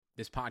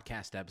This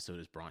podcast episode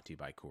is brought to you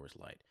by Coors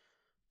Light.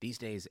 These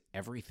days,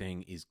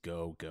 everything is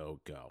go, go,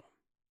 go.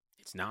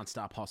 It's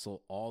nonstop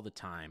hustle all the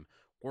time.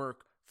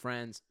 Work,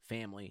 friends,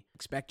 family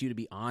expect you to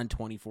be on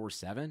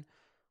 24/7.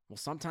 Well,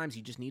 sometimes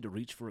you just need to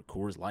reach for a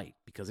Coors Light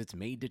because it's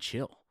made to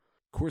chill.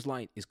 Coors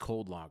Light is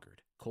cold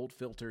lagered, cold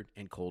filtered,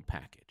 and cold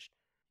packaged.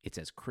 It's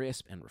as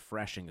crisp and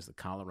refreshing as the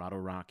Colorado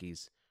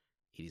Rockies.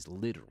 It is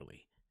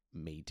literally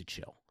made to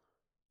chill.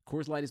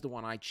 Coors Light is the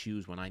one I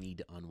choose when I need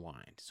to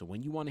unwind. So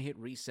when you want to hit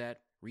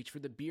reset, reach for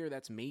the beer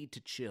that's made to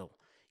chill.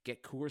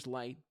 Get Coors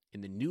Light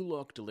in the new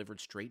look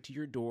delivered straight to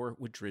your door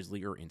with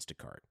Drizzly or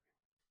Instacart.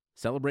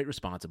 Celebrate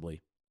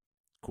responsibly.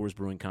 Coors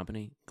Brewing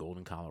Company,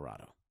 Golden,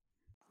 Colorado.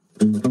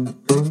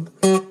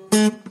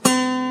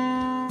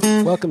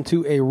 Welcome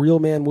to a Real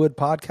Man Wood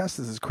podcast.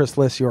 This is Chris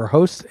Liss, your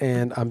host,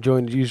 and I'm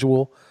joined as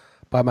usual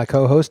by my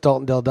co-host,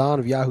 Dalton Del Don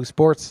of Yahoo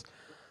Sports.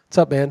 What's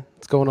up, man?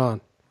 What's going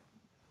on?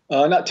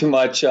 Not too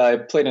much. I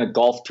played in a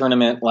golf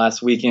tournament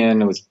last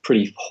weekend. It was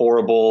pretty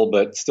horrible,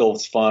 but still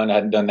was fun. I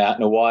hadn't done that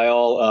in a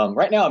while.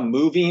 Right now I'm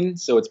moving,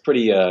 so it's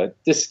pretty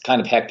just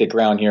kind of hectic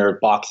around here.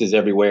 Boxes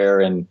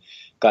everywhere, and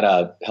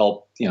gotta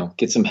help,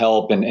 get some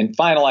help and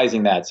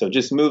finalizing that. So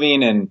just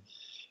moving and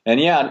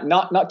yeah,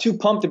 not too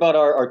pumped about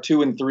our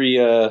 2 and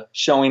 3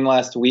 showing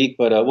last week,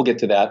 but we'll get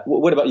to that.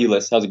 What about you,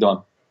 Liz? How's it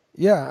going?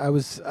 Yeah,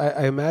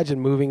 I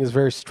imagine moving is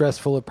very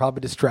stressful. It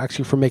probably distracts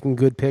you from making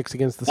good picks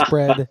against the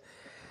spread.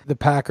 The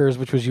Packers,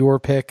 which was your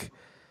pick.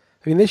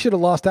 I mean, they should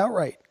have lost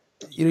outright.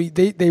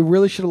 They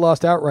really should have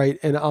lost outright.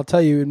 And I'll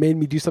tell you, it made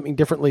me do something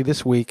differently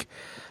this week.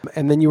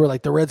 And then you were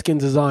like, the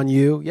Redskins is on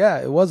you. Yeah,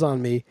 it was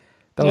on me.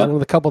 That was one of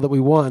the couple that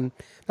we won.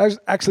 That was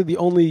actually the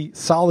only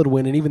solid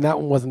win, and even that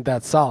one wasn't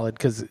that solid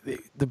because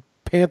the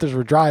Panthers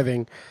were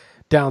driving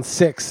down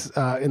 6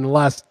 in the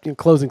last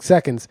closing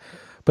seconds.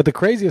 But the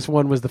craziest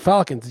one was the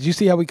Falcons. Did you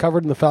see how we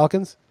covered in the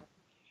Falcons?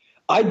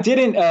 I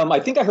didn't. I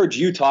think I heard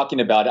you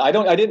talking about it. I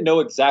didn't know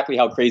exactly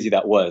how crazy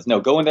that was. No,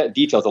 go into that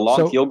details. A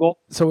long field goal.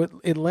 So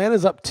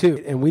Atlanta's up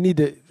 2, and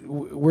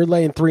we're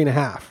laying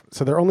 3.5.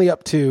 So they're only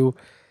up 2,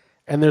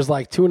 and there's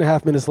like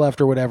 2.5 minutes left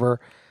or whatever,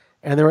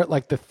 and they're at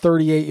like the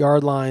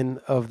 38-yard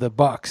line of the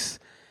Bucs,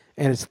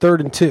 and it's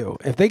 3rd and 2.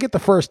 If they get the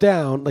first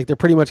down, like they're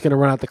pretty much going to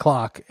run out the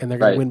clock, and they're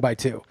going to win by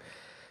 2.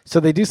 So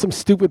they do some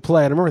stupid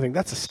play. I remember thinking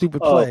that's a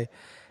stupid play,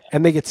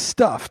 and they get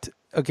stuffed.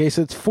 Okay,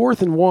 so it's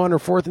 4th and 1 or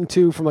 4th and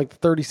 2 from like the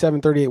 37,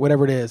 38,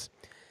 whatever it is.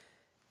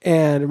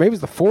 And maybe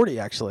it's the 40,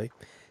 actually.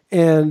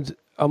 And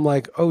I'm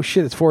like, oh,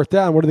 shit, it's 4th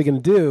down. What are they going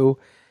to do?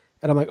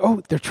 And I'm like,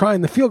 oh, they're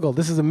trying the field goal.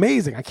 This is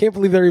amazing. I can't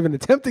believe they're even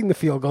attempting the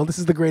field goal. This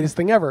is the greatest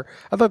thing ever.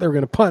 I thought they were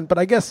going to punt. But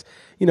I guess,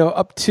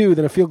 up 2,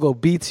 then a field goal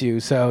beats you.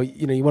 So,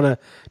 you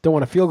don't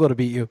want a field goal to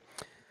beat you.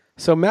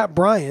 So Matt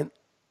Bryant,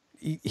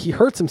 he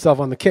hurts himself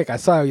on the kick. I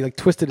saw how he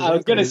twisted it. I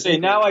was going to say,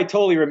 now I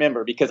totally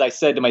remember because I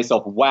said to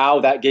myself,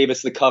 wow, that gave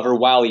us the cover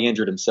while he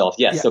injured himself.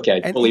 Yes, yeah. Okay,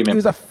 and totally remember.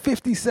 It was a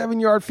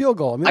 57-yard field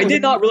goal. I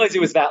did not realize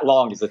it was that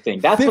long is the thing.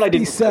 That's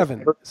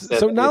 57. What I didn't.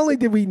 So not only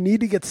did we need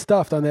to get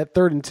stuffed on that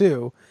 3rd and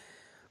 2,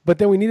 but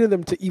then we needed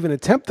them to even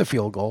attempt the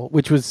field goal,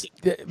 which was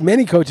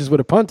many coaches would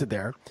have punted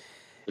there.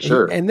 For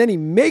sure. And then he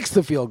makes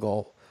the field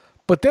goal,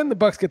 but then the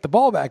Bucs get the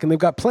ball back, and they've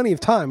got plenty of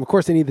time. Of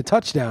course, they need the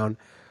touchdown.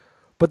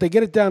 But they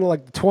get it down to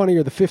like the 20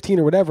 or the 15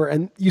 or whatever,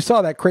 and you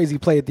saw that crazy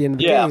play at the end of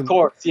the game. Yeah, of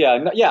course.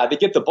 Yeah, they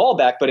get the ball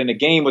back, but in a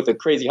game with a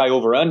crazy high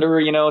over/under,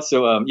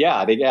 So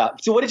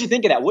So what did you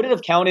think of that? Would it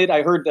have counted?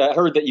 I heard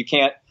that you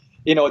can't,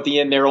 at the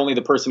end there, only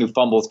the person who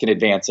fumbles can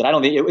advance it. I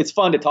don't think it's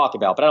fun to talk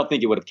about, but I don't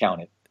think it would have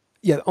counted.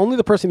 Yeah, only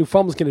the person who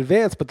fumbles can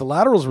advance, but the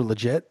laterals were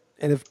legit,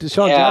 and if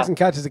Deshaun Jackson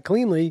catches it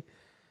cleanly.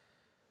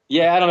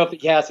 Yeah, I don't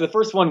know so the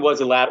first one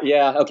was a lateral.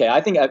 Yeah, okay. I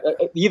think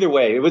either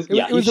way, it was.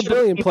 It was a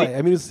brilliant play.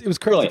 I mean, it was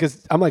crazy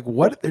because I'm like,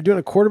 what? They're doing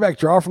a quarterback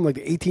draw from like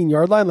the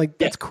 18-yard line? Like,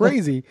 that's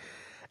crazy.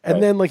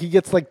 And then like he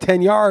gets like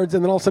 10 yards,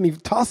 and then all of a sudden he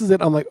tosses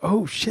it. I'm like,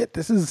 oh shit,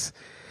 this is.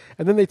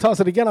 And then they toss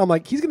it again. I'm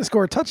like, he's going to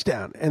score a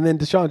touchdown. And then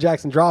Deshaun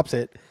Jackson drops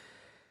it,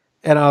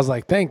 and I was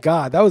like, thank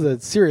God, that was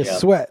a serious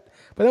sweat.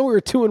 But then we were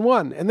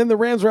 2-1, and then the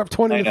Rams were up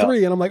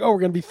 20-3, and I'm like, oh,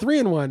 we're going to be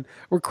 3-1.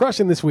 We're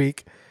crushing this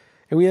week,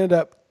 and we ended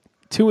up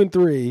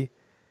 2-3.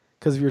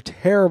 Because of your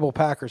terrible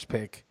Packers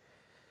pick.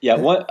 Yeah,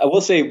 I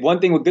will say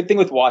good thing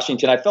with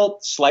Washington, I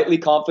felt slightly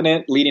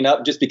confident leading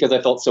up just because I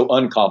felt so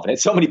unconfident.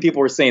 So many people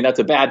were saying that's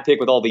a bad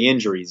pick with all the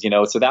injuries,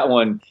 So that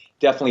one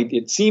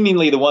definitely,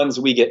 seemingly the ones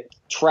we get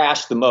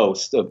trashed the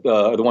most of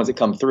the ones that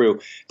come through.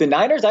 The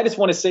Niners, I just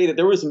want to say that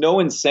there was no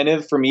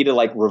incentive for me to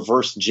like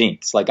reverse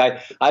jinx. Like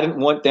I didn't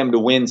want them to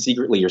win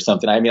secretly or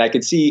something. I mean, I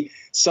could see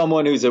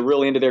someone who's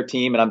really into their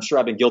team, and I'm sure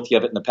I've been guilty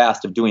of it in the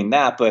past of doing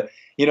that, but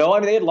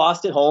they had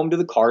lost at home to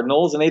the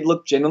Cardinals, and they'd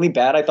looked genuinely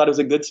bad. I thought it was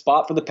a good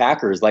spot for the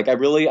Packers. Like, I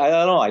don't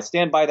know. I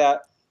stand by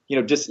that,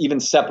 just even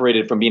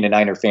separated from being a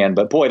Niner fan.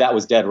 But, boy, that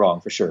was dead wrong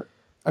for sure.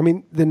 I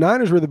mean, the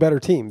Niners were the better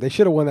team. They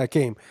should have won that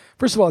game.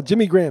 First of all,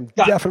 Jimmy Graham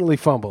definitely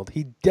fumbled.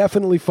 He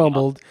definitely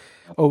fumbled.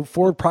 Oh,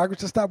 forward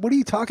progress to stop? What are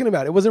you talking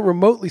about? It wasn't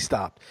remotely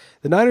stopped.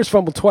 The Niners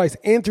fumbled twice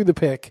and threw the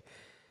pick.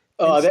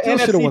 The still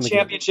should've won NFC the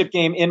Championship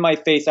game in my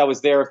face. I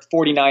was there,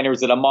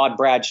 49ers at Ahmad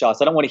Bradshaw.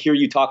 So I don't want to hear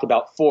you talk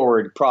about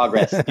forward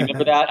progress. Do you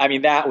remember that? I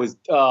mean, that was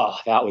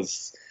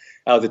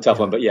a tough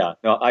one. But yeah,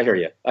 no, I hear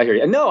you.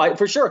 No,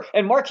 for sure.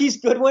 And Marquise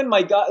Goodwin,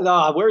 my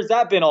God, where's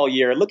that been all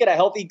year? Look at a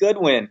healthy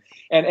Goodwin.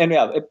 And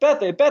yeah, if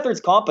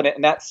Beathard's competent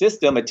in that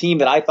system, a team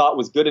that I thought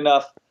was good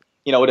enough,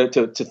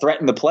 to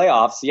threaten the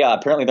playoffs. Yeah,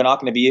 apparently they're not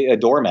going to be a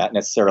doormat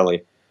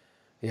necessarily.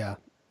 Yeah.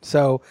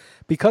 So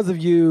because of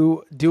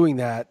you doing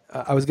that,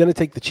 I was going to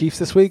take the Chiefs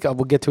this week. We'll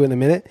get to it in a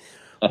minute.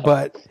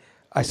 But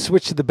I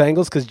switched to the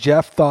Bengals because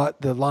Jeff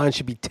thought the line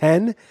should be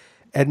 10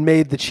 and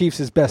made the Chiefs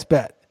his best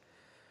bet.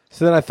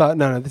 So then I thought,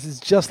 no, this is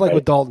just like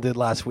what Dalton did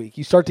last week.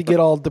 You start to get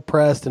all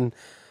depressed and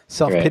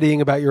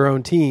self-pitying about your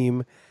own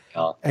team,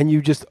 and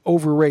you just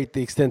overrate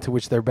the extent to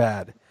which they're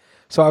bad.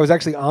 So I was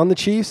actually on the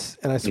Chiefs,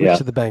 and I switched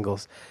to the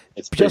Bengals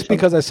just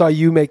because I saw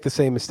you make the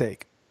same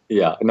mistake.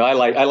 Yeah, no, I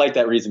like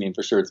that reasoning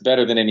for sure. It's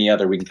better than any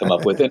other we can come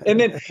up with. And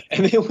then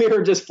we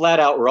were just flat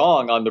out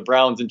wrong on the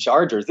Browns and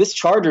Chargers. This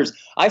Chargers,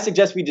 I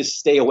suggest we just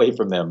stay away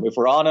from them. If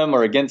we're on them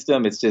or against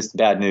them, it's just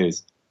bad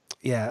news.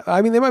 Yeah,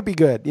 I mean, they might be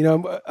good.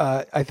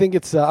 I think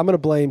it's I'm going to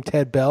blame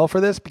Ted Bell for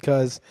this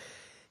because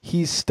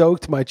he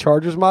stoked my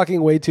Chargers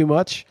mocking way too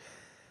much.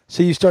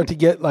 So you start to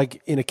get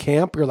like in a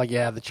camp, you're like,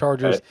 yeah, the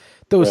Chargers,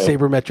 those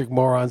sabermetric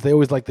morons, they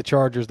always like the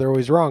Chargers. They're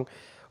always wrong.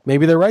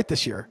 Maybe they're right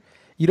this year.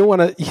 You don't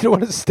want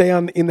to stay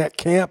in that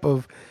camp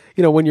of,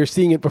 when you're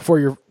seeing it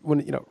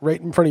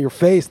right in front of your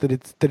face that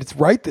it's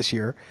right this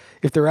year.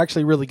 If they're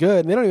actually really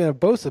good, and they don't even have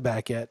Bosa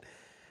back yet.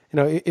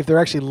 If they're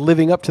actually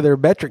living up to their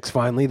metrics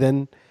finally,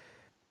 then.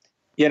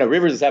 Yeah, no,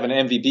 Rivers is having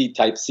an MVP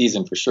type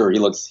season for sure. He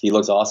looks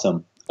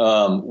awesome.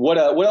 What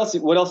else are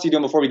you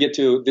doing before we get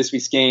to this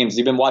week's games?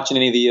 You've been watching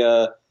any of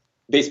the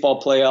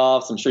baseball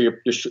playoffs? I'm sure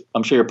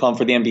you're pumped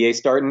for the NBA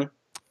starting.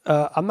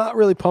 I'm not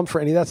really pumped for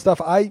any of that stuff.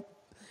 I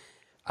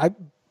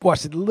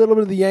watched a little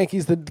bit of the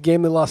Yankees, the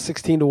game they lost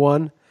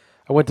 16-1.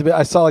 I went to bed.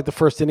 I saw like the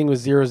first inning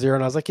was 0-0,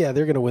 and I was like, yeah,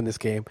 they're going to win this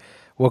game.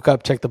 Woke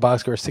up, checked the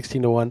box score,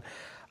 16-1.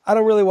 I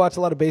don't really watch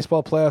a lot of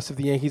baseball playoffs if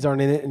the Yankees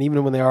aren't in it, and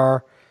even when they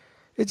are,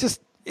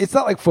 it's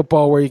not like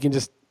football where you can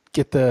just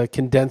get the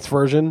condensed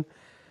version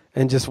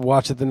and just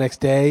watch it the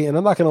next day. And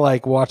I'm not going to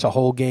like watch a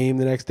whole game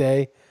the next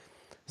day.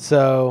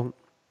 So,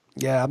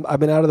 yeah, I've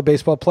been out of the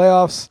baseball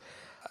playoffs.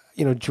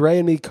 Dre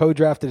and me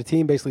co-drafted a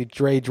team. Basically,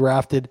 Dre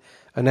drafted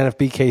an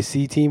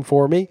NFBKC team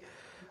for me,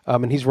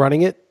 and he's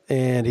running it.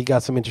 And he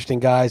got some interesting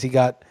guys. I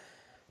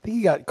think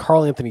he got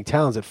Karl Anthony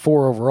Towns at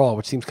 4 overall,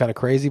 which seems kind of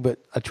crazy, but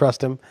I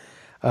trust him.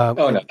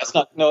 That's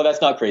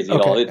not crazy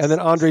at all. And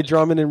then Andre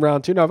Drummond in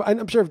round 2. No,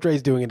 I'm sure if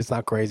Dre's doing it, it's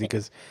not crazy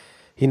because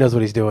he knows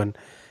what he's doing.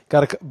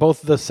 Got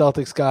both of the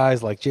Celtics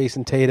guys like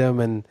Jason Tatum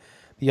and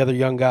the other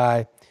young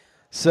guy.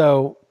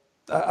 So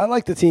I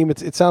like the team.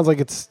 It sounds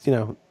like it's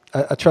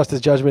I trust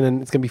his judgment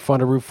and it's gonna be fun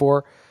to root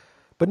for.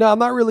 But no, I'm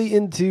not really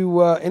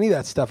into any of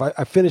that stuff.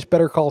 I finished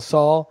Better Call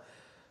Saul.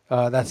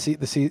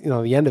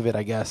 The end of it,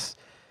 I guess,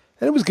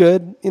 and it was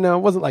good. It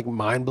wasn't like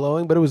mind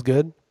blowing, but it was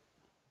good.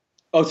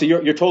 Oh, so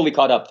you're totally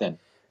caught up then?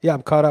 Yeah,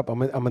 I'm caught up.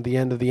 I'm at the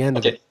end of the end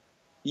of it.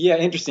 Yeah,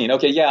 interesting.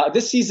 Okay, yeah,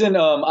 this season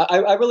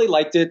I really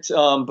liked it,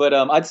 but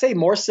I'd say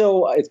more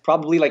so it's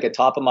probably like a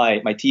top of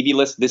my TV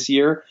list this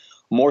year.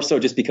 More so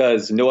just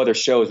because no other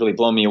show has really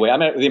blown me away.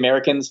 The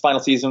Americans' final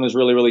season was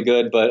really, really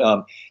good.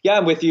 But yeah,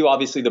 I'm with you.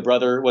 Obviously, the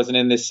brother wasn't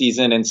in this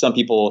season, and some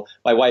people,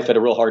 my wife had a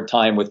real hard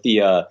time with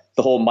the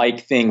whole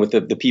Mike thing with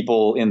the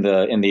people in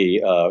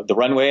the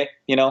runway.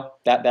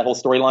 That whole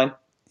storyline.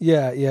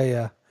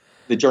 Yeah.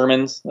 The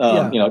Germans,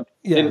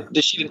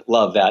 she didn't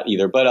love that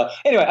either. But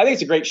anyway, I think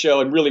it's a great show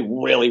and really,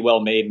 really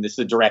well made. And this is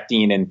the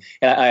directing, and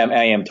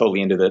I am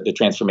totally into the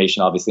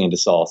transformation, obviously, into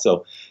Saul.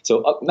 So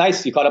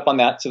nice, you caught up on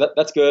that. So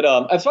that's good.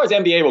 As far as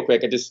NBA, real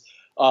quick,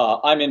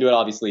 I'm into it.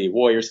 Obviously,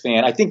 Warriors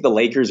fan. I think the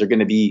Lakers are going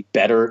to be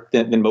better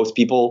than most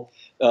people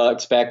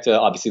expect.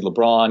 Obviously,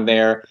 LeBron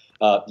there.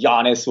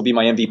 Giannis will be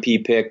my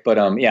MVP pick. But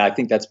I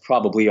think that's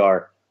probably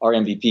our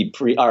MVP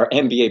our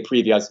NBA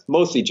preview. I was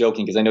mostly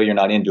joking because I know you're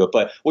not into it,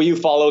 but will you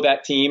follow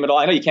that team at all?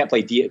 I know you can't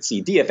play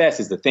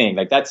DFS is the thing.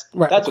 Like that's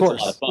what's a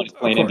lot of fun is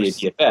playing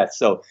NBA DFS.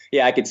 So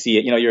yeah, I could see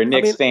it. You're a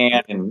Knicks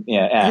fan, and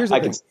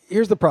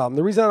here's the problem.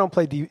 The reason I don't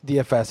play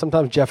DFS,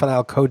 sometimes Jeff and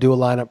I'll co-do a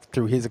lineup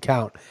through his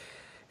account,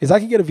 is I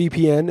could get a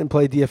VPN and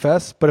play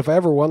DFS, but if I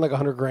ever won like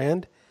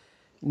 $100,000,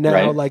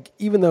 now like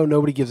even though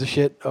nobody gives a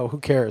shit, who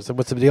cares?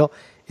 What's the deal?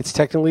 It's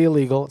technically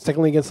illegal. It's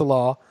technically against the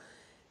law,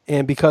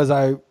 and because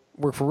I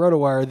work for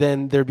RotoWire,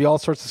 then there'd be all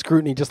sorts of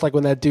scrutiny, just like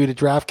when that dude at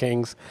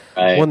DraftKings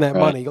won that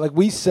money. Like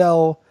we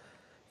sell,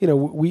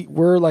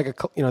 we're like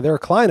they're a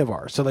client of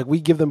ours, so like we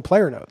give them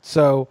player notes.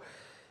 So,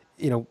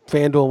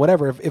 FanDuel,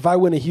 whatever. If I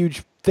win a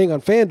huge thing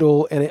on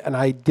FanDuel and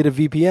I did a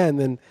VPN,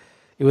 then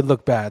it would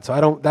look bad. So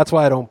I don't. That's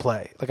why I don't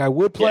play. Like I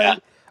would play. Yeah.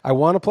 I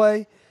want to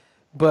play,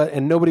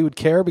 and nobody would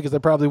care because I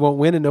probably won't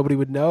win and nobody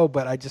would know.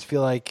 But I just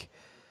feel like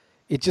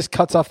it just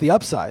cuts off the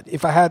upside.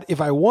 If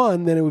I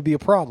won, then it would be a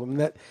problem.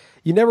 That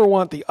you never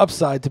want the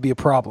upside to be a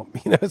problem,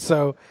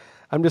 So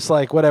I'm just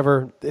like,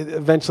 whatever.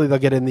 Eventually they'll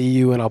get in the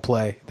EU and I'll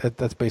play.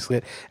 That's basically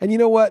it. And you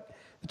know what?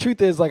 the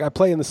truth is, like, I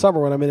play in the summer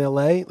when I'm in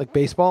LA, like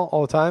baseball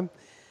all the time,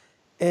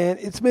 and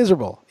it's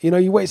miserable. You know,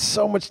 you waste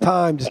so much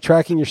time just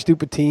tracking your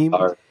stupid team,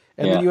 and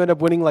then you end up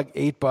winning like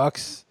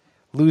 $8,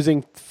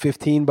 losing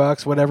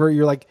 $15, whatever.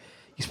 You're like,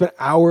 you spend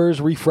hours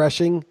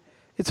refreshing.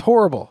 It's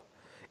horrible.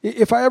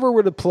 If I ever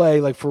were to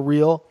play like for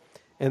real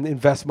and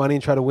invest money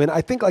and try to win,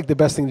 I think like the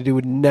best thing to do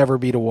would never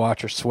be to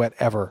watch or sweat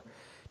ever.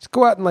 Just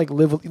go out and like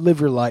live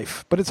your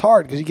life. But it's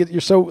hard because you're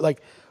so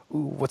like, ooh,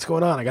 what's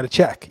going on? I got to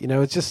check. You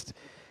know, it's just,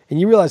 and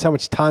you realize how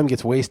much time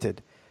gets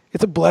wasted.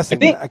 It's a blessing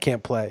that I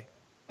can't play.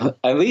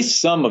 At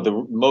least some of the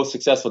most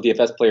successful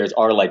DFS players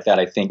are like that,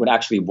 I think, when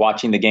actually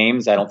watching the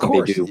games. I don't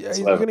think they do. Yeah,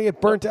 you're going to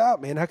get burnt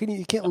out, man. How can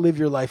you can't live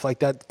your life like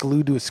that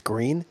glued to a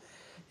screen.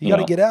 You got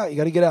to get out. You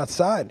got to get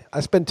outside. I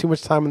spend too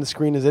much time on the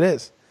screen as it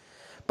is.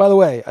 By the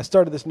way, I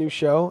started this new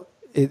show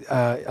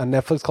on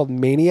Netflix called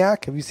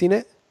Maniac. Have you seen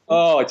it?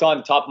 Oh, it's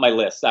on top of my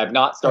list. I've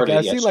not started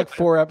it yet. I've seen like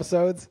 4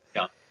 episodes.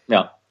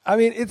 Yeah. I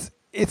mean,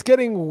 it's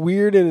getting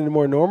weird in a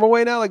more normal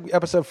way now, like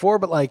episode 4,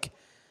 but like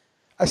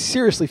I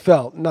seriously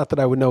felt, not that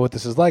I would know what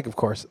this is like, of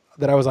course,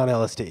 that I was on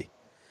LSD.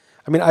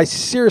 I mean, I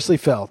seriously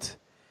felt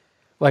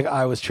like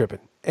I was tripping.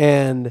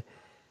 And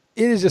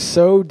it is just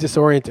so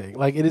disorienting.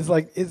 Like it is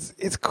like,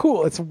 it's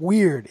cool. It's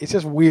weird. It's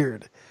just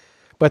weird.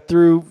 But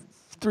through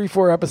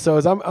 3-4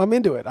 episodes, I'm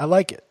into it. I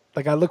like it.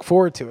 Like I look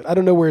forward to it. I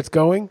don't know where it's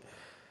going.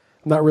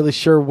 I'm not really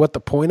sure what the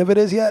point of it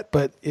is yet,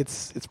 but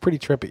it's pretty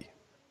trippy.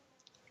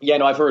 Yeah,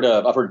 no, I've heard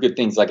good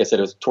things. Like I said,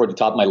 it was toward the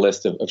top of my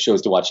list of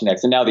shows to watch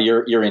next. And now that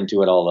you're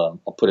into it, I'll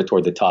put it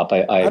toward the top.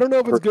 I don't know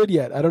if it's good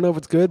yet. I don't know if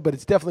it's good, but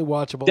it's definitely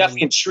watchable.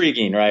 Definitely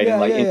intriguing, right?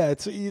 Yeah, and yeah.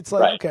 It's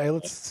like, okay,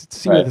 let's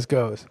see where this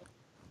goes.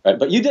 Right,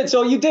 but you did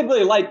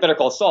really like Better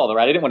Call Saul, though,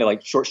 right? I didn't want to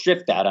like short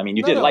shrift that. I mean,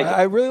 you did like it.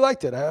 I really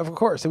liked it. Of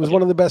course, it was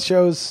one of the best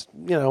shows.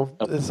 You know,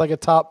 it's like a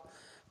top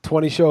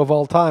 20 show of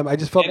all time. I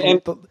just felt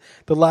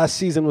the last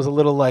season was a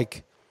little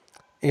like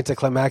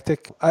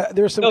anticlimactic.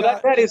 There were some.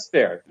 That is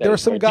fair. There were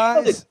some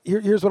guys.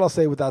 Here's what I'll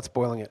say without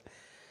spoiling it.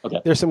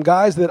 Okay. There's some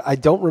guys that I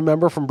don't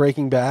remember from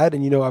Breaking Bad,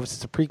 and you know, obviously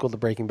it's a prequel to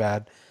Breaking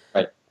Bad.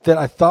 Right. That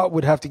I thought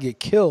would have to get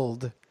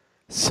killed,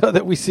 so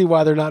that we see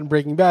why they're not in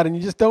Breaking Bad, and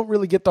you just don't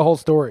really get the whole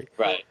story.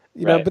 Right.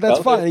 You know, but that's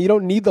fine. You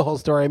don't need the whole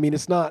story. I mean,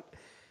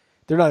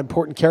 they're not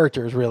important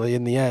characters really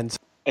in the end.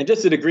 And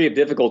just a degree of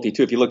difficulty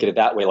too, if you look at it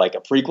that way, like a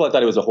prequel, I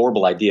thought it was a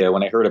horrible idea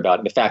when I heard about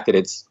it. The fact that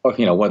it's one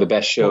of the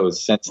best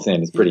shows since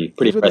then is pretty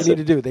impressive. What they need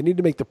to do. They need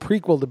to make the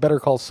prequel to Better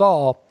Call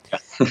Saul,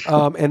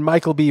 and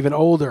Michael be even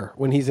older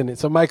when he's in it.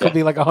 So Michael will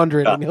be like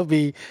 100, and he'll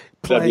be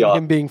playing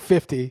him being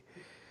 50.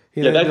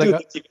 That dude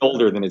looks even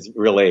older than his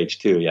real age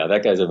too. Yeah,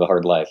 that guy's have a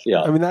hard life.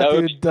 Yeah, I mean that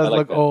dude does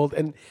look old.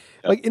 And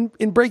like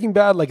in Breaking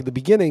Bad, like at the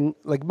beginning,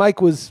 like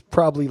Mike was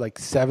probably like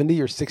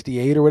 70 or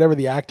 68 or whatever.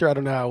 The actor, I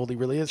don't know how old he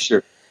really is.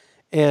 Sure.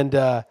 And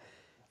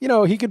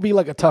he could be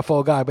like a tough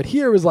old guy, but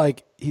here was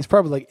like he's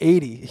probably like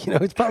 80. You know,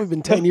 it's probably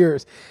been 10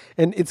 years,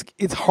 and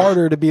it's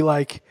harder to be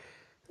like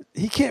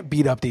he can't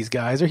beat up these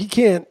guys, or he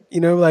can't.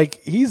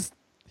 Like he's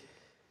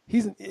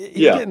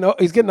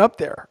getting up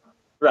there.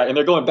 Right, and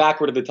they're going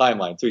backward in the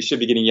timeline, so he should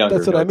be getting younger.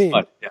 That's what I mean.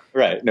 Yeah.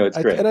 Right, no, it's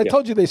great. And I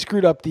told you they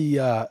screwed up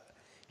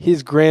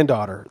his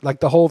granddaughter, like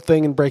the whole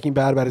thing in Breaking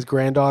Bad about his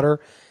granddaughter,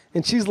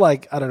 and she's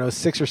like, I don't know,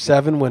 6 or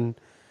 7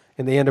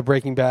 in the end of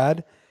Breaking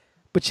Bad,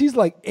 but she's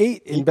like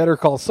 8 in Better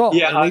Call Saul.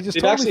 Yeah, and they just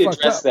they've totally actually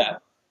addressed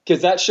that.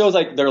 Because that shows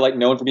like they're like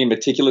known for being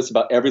meticulous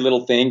about every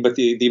little thing, but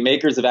the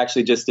makers have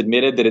actually just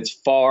admitted that it's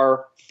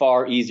far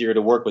easier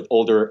to work with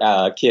older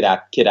kid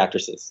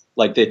actresses.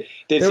 Like they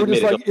were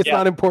just like, it's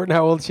not important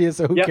how old she is,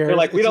 so who cares? They're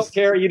like, we don't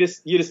care. You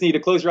just need to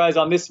close your eyes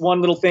on this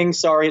one little thing.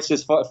 Sorry, it's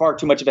just far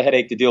too much of a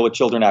headache to deal with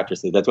children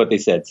actresses. That's what they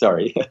said.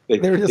 Sorry.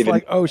 they were just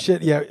like, oh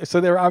shit, yeah.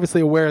 So they were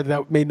obviously aware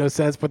that made no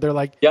sense, but they're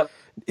like,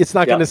 it's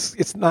not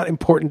it's not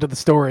important to the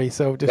story,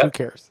 so just who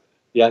cares?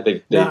 Yeah,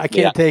 I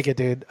can't take it,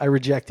 dude. I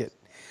reject it.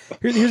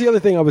 Here's the other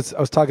thing I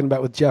was talking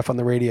about with Jeff on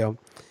the radio.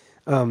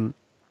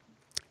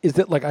 Is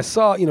that like I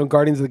saw,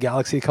 Guardians of the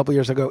Galaxy a couple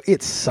years ago.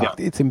 It sucked.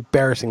 Yeah. It's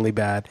embarrassingly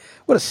bad.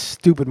 What a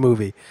stupid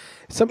movie.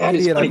 So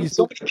many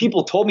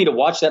people told me to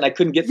watch that and I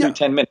couldn't get through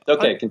 10 minutes.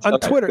 Okay. On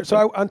Twitter.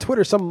 So on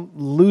Twitter, some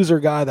loser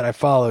guy that I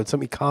followed,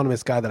 some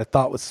economist guy that I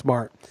thought was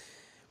smart,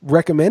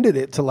 recommended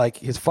it to like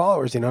his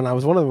followers, and I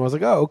was one of them. I was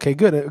like, oh, okay,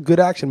 good. A good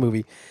action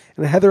movie.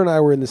 And Heather and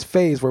I were in this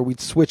phase where we'd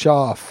switch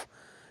off.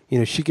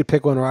 She could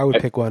pick one or I would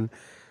pick one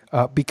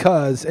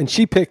and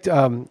she picked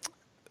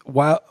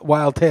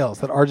Wild Tales,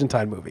 that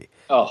Argentine movie.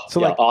 Oh,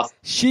 so awesome.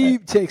 She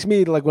takes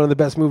me to like one of the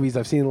best movies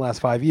I've seen in the last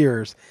 5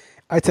 years.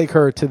 I take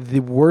her to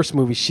the worst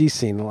movie she's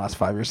seen in the last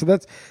 5 years. So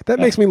that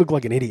makes me look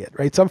like an idiot,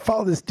 right? So I'm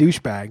following this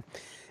douchebag,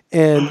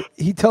 and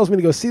he tells me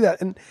to go see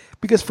that. And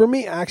because for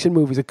me, action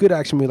movies, a good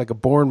action movie like a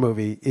Bourne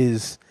movie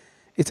it's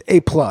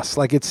A+.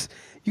 Like you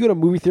go to a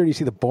movie theater and you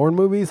see the Bourne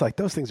movies, like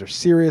those things are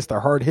serious, they're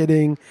hard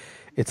hitting.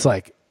 It's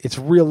like it's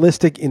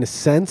realistic in a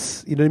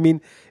sense. You know what I mean?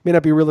 It may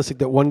not be realistic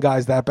that one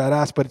guy's that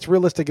badass, but it's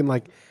realistic in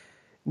like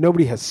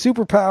nobody has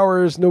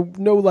superpowers.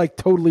 No, like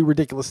totally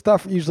ridiculous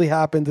stuff usually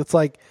happens. It's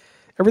like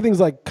everything's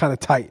like kind of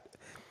tight.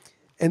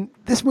 And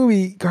this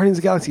movie, Guardians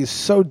of the Galaxy, is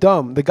so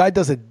dumb. The guy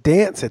does a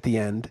dance at the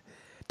end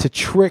to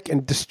trick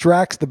and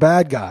distracts the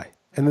bad guy.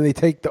 And then they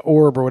take the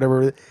orb or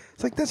whatever.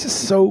 It's like, that's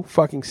just so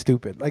fucking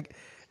stupid. Like,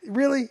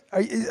 really?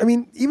 I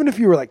mean, even if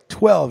you were like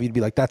 12, you'd be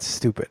like, that's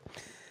stupid.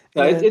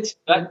 No,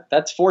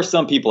 that's for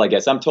some people, I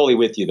guess. I'm totally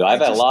with you, though.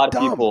 I've had a lot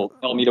of people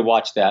tell me to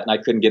watch that, and I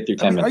couldn't get through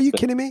 10 minutes. Are you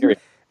kidding me?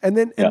 And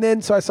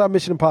then, so I saw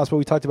Mission Impossible.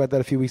 We talked about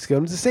that a few weeks ago.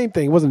 And it was the same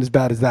thing. It wasn't as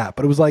bad as that,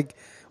 but it was like,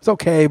 it was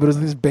okay, but it was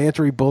this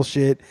bantery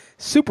bullshit,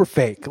 super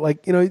fake.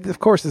 Like, of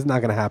course it's not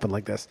going to happen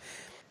like this.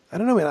 I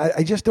don't know, man.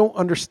 I just don't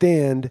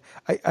understand.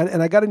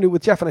 And I got into it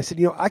with Jeff, and I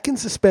said, I can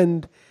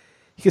suspend,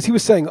 because he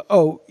was saying,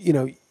 oh,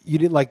 you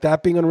didn't like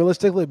that being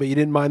unrealistically, but you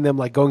didn't mind them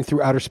like going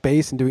through outer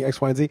space and doing X,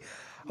 Y, and Z.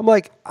 I'm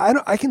like,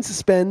 I can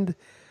suspend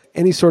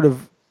any sort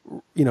of,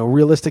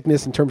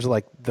 realisticness in terms of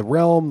like the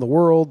realm, the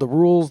world, the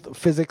rules, the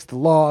physics, the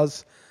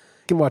laws.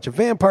 I can watch a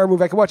vampire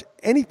movie. I can watch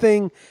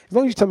anything as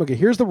long as you tell me, okay,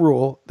 here's the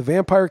rule. The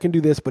vampire can do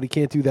this, but he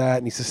can't do that,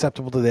 and he's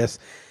susceptible to this.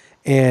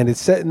 And it's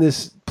set in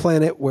this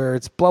planet where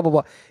it's blah, blah,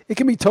 blah. It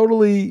can be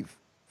totally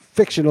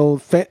fictional,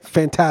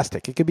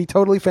 fantastic. It can be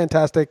totally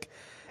fantastic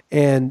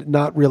and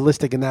not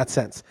realistic in that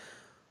sense.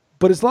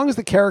 But as long as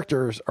the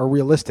characters are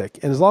realistic,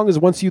 and as long as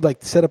once you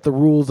like set up the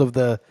rules of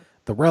the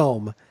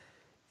realm,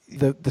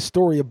 the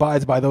story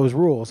abides by those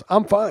rules,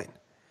 I'm fine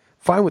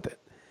with it.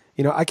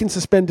 I can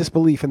suspend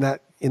disbelief in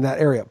that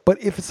area.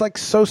 But if it's like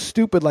so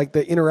stupid, like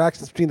the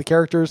interactions between the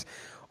characters,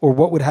 or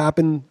what would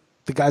happen,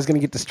 the guy's going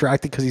to get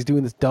distracted because he's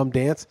doing this dumb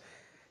dance.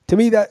 To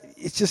me, that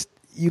it's just,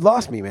 you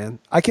lost me, man.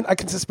 I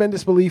can suspend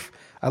disbelief.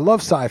 I love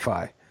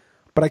sci-fi,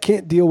 but I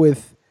can't deal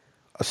with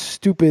a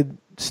stupid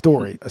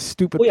story, a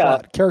stupid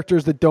plot,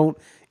 characters that don't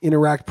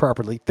interact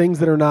properly, things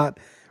that are not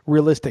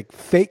realistic,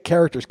 fake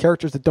characters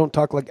that don't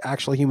talk like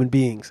actual human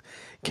beings,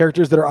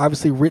 characters that are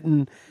obviously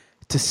written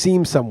to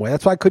seem some way.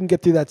 That's why I couldn't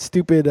get through that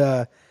stupid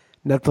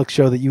Netflix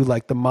show that you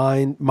like, the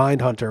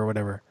Mind Hunter or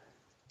whatever.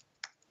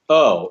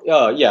 Oh,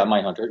 yeah,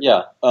 Mindhunter.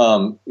 Yeah.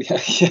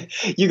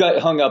 You got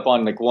hung up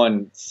on like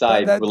one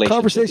side that relationship.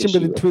 Conversation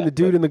between the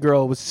dude and the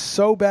girl was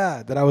so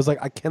bad that I was like,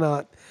 I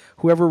cannot.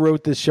 Whoever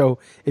wrote this show,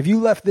 if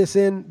you left this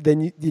in,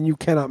 then you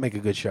cannot make a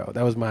good show.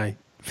 That was my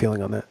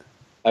feeling on that.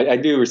 I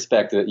do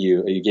respect that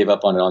you gave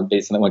up on it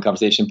based on that one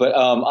conversation, but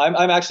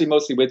I'm actually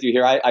mostly with you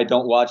here. I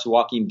don't watch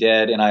Walking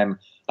Dead, and I'm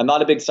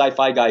not a big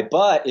sci-fi guy,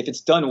 but if it's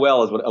done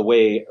well, is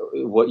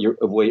what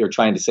you're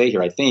trying to say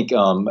here. I think.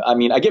 I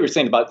mean, I get what you're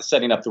saying about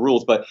setting up the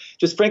rules, but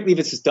just frankly, if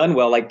it's just done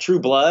well, like True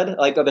Blood,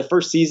 like the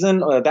first season,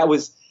 that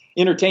was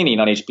entertaining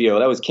on HBO.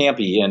 That was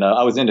campy, and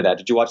I was into that.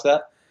 Did you watch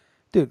that?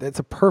 Dude, that's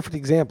a perfect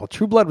example.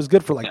 True Blood was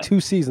good for like 2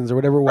 seasons or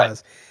whatever it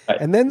was. Right.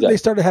 And then they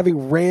started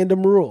having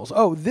random rules.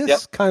 Oh,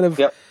 this kind of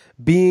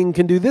being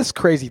can do this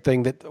crazy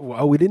thing that,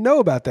 we didn't know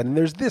about that. And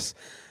there's this,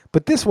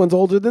 but this one's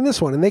older than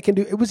this one. And they can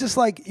do, it was just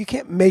like, you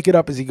can't make it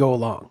up as you go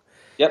along.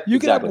 Yep, you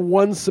can have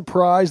one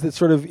surprise that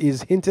sort of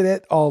is hinted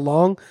at all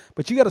along,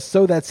 but you got to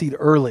sow that seed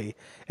early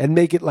and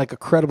make it like a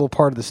credible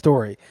part of the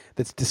story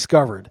that's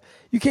discovered.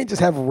 You can't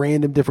just have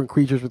random different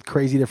creatures with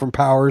crazy different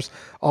powers.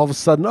 All of a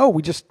sudden,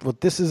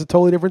 this is a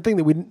totally different thing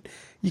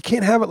you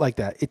can't have it like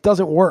that. It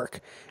doesn't work.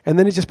 And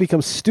then it just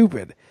becomes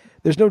stupid.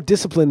 There's no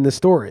discipline in the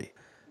story.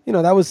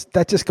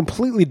 That just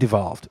completely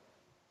devolved.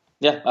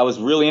 Yeah, I was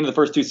really into the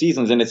first 2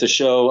 seasons, and it's a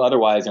show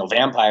otherwise,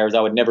 vampires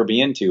I would never be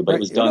into, but it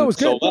was done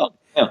so well.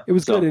 Yeah, it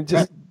was good. It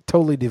just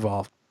totally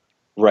devolved.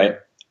 Right.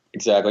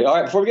 Exactly. All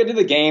right. Before we get to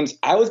the games,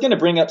 I was going to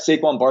bring up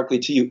Saquon Barkley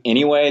to you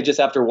anyway, just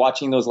after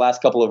watching those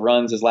last couple of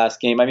runs, his last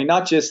game. I mean,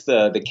 not just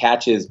the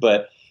catches,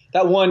 but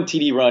that one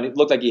TD run, it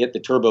looked like he hit the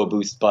turbo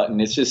boost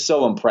button. It's just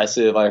so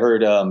impressive. I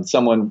heard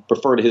someone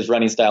refer to his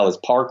running style as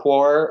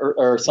parkour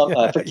or something.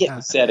 I forget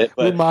who said it.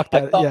 But we mocked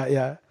that.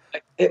 Yeah.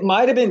 It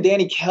might have been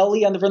Danny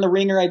Kelly from the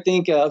Ringer, I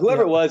think.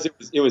 Whoever it was,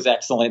 it was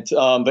excellent.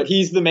 But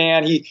he's the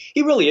man. He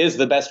really is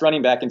the best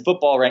running back in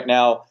football right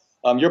now.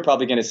 You're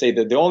probably going to say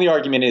that the only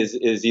argument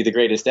is he the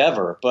greatest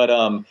ever. But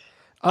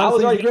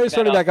honestly, the greatest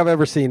running back I've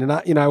ever seen.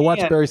 And I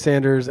watched Barry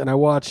Sanders, and I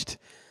watched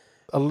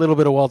a little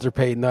bit of Walter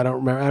Payton. I don't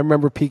remember. I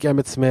remember peak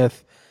Emmitt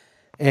Smith,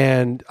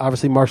 and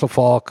obviously Marshall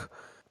Faulk.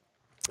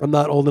 I'm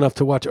not old enough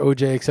to watch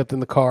OJ except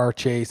in the car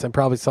chase. I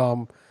probably saw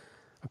him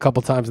a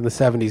couple times in the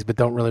 70s, but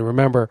don't really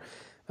remember.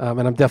 And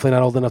I'm definitely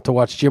not old enough to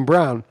watch Jim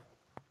Brown.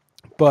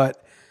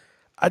 But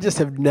I just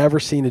have never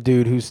seen a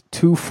dude who's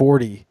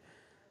 240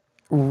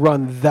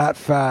 run that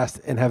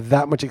fast and have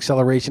that much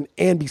acceleration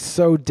and be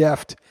so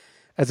deft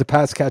as a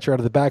pass catcher out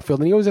of the backfield.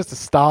 And he always has to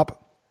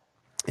stop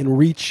and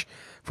reach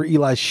for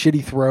Eli's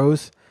shitty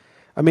throws.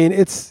 I mean,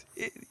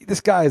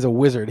 this guy is a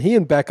wizard. He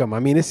and Beckham, I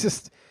mean, it's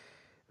just,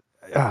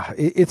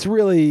 it's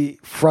really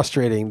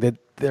frustrating that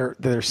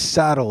they're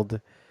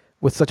saddled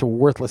with such a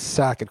worthless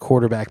sack at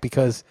quarterback,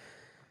 because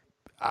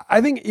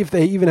I think if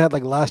they even had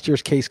like last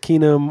year's Case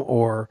Keenum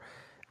or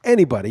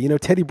anybody,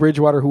 Teddy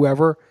Bridgewater,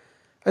 whoever,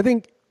 I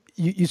think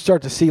you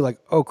start to see like,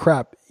 oh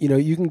crap,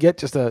 you can get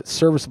just a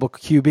serviceable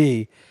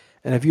QB.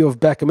 And if you have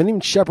Beckham, and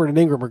even Shepard and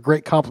Ingram are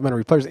great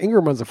complementary players.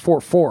 Ingram runs a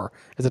 4.4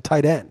 as a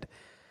tight end.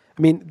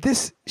 I mean,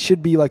 this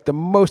should be like the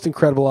most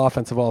incredible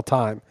offense of all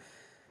time.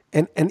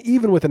 And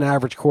even with an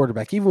average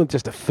quarterback, even with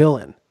just a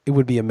fill-in, it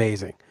would be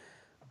amazing.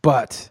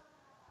 But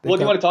Well,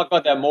 do you want to talk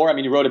about that more? I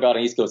mean, you wrote about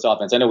an East Coast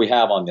offense. I know we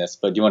have on this,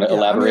 but do you want to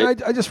elaborate? I mean,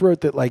 I just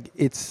wrote that like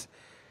it's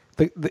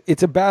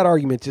a bad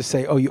argument to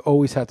say, oh, you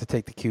always have to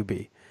take the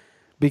QB,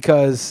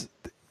 because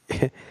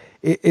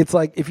it's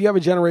like if you have a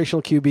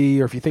generational QB,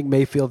 or if you think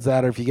Mayfield's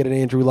that, or if you get an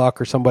Andrew Luck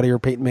or somebody, or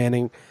Peyton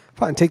Manning,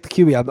 fine, take the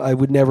QB. I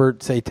would never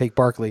say take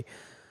Barkley.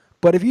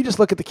 But if you just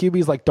look at the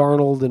QBs like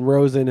Darnold and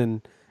Rosen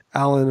and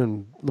Allen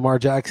and Lamar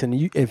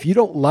Jackson, if you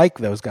don't like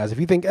those guys, if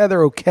you think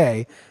they're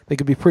okay, they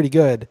could be pretty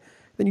good,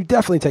 then you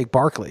definitely take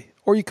Barkley.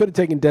 Or you could have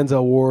taken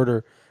Denzel Ward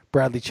or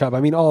Bradley Chubb. I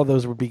mean, all of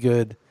those would be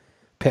good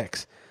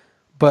picks.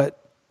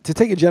 But to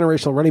take a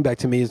generational running back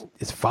to me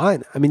is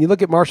fine. I mean, you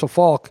look at Marshall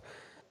Faulk,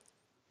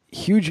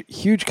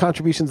 huge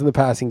contributions in the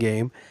passing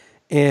game,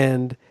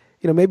 and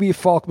maybe if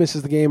Faulk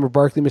misses the game or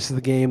Barkley misses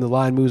the game, the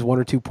line moves 1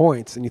 or 2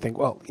 points, and you think,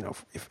 well,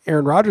 if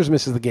Aaron Rodgers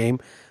misses the game,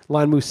 the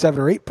line moves 7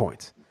 or 8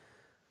 points.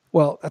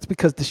 Well, that's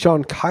because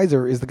DeShone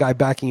Kizer is the guy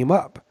backing him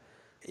up.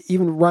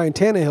 Even Ryan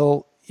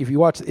Tannehill, if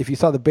you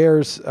saw the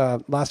Bears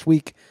last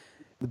week,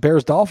 the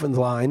Bears-Dolphins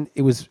line,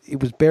 it was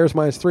Bears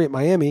 -3 at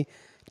Miami.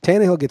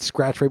 Tannehill gets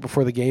scratched right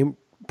before the game.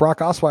 Brock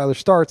Osweiler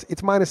starts.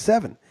 It's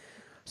 -7.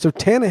 So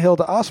Tannehill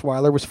to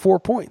Osweiler was 4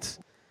 points.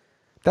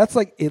 That's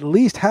like at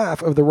least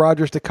half of the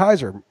Rodgers to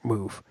Kizer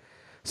move.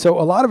 So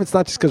a lot of it's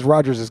not just because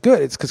Rodgers is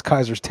good. It's because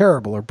Kaiser's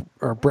terrible,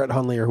 or Brett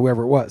Hundley or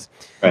whoever it was.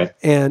 Right.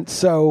 And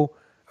so,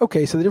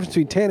 okay, so the difference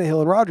between Tannehill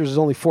and Rodgers is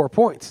only 4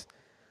 points.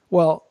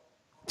 Well,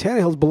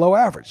 Tannehill's below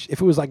average.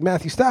 If it was like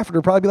Matthew Stafford, it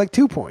would probably be like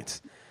 2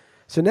 points.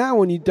 So now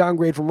when you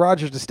downgrade from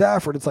Rodgers to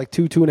Stafford, it's like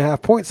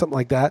 2.5 points, something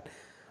like that.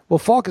 Well,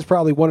 Falk is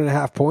probably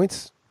 1.5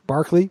 points.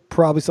 Barkley,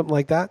 probably something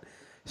like that.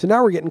 So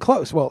now we're getting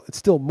close. Well, it's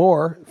still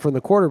more from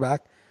the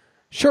quarterback.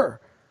 Sure.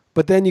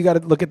 But then you got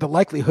to look at the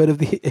likelihood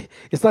of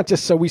it's not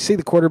just so we see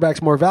the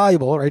quarterback's more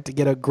valuable, right? To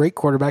get a great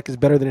quarterback is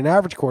better than an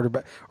average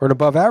quarterback or an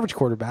above average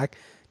quarterback,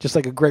 just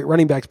like a great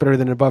running back's better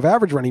than an above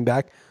average running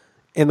back,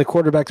 and the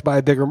quarterback's by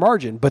a bigger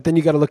margin. But then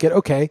you got to look at,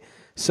 okay,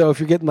 so if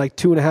you're getting like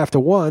 2.5 to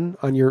 1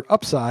 on your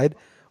upside,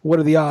 what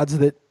are the odds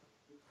that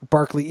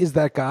Barkley is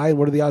that guy, and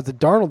what are the odds that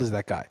Darnold is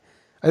that guy?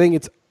 I think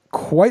it's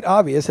quite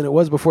obvious, and it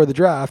was before the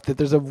draft, that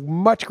there's a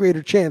much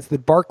greater chance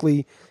that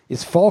Barkley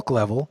is Falk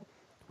level,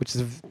 which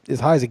is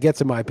as high as it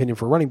gets in my opinion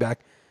for a running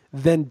back,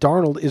 than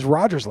Darnold is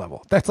Rodgers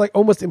level. That's like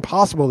almost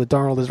impossible that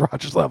Darnold is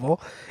Rodgers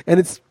level, and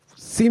it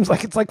seems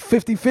like it's like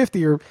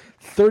 50-50 or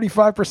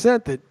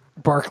 35% that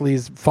Barkley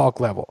is Falk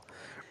level.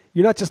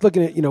 You're not just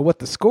looking at what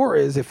the score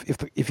is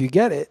if you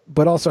get it,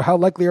 but also how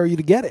likely are you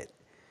to get it.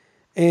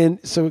 And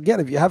so again,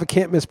 if you have a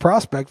can't miss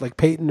prospect like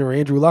Peyton or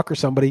Andrew Luck or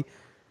somebody,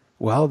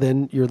 well,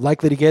 then you're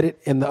likely to get it,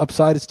 and the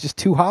upside is just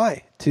too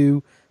high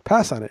to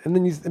pass on it. And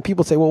then and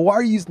people say, well, why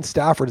are you using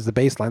Stafford as the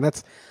baseline?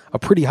 That's a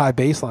pretty high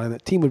baseline.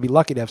 That team would be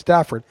lucky to have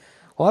Stafford.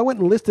 Well, I went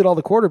and listed all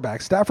the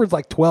quarterbacks. Stafford's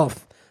like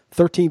 12th,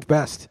 13th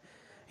best.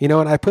 And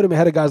I put him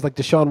ahead of guys like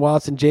Deshaun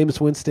Watson, Jameis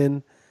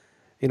Winston,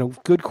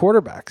 good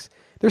quarterbacks.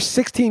 There's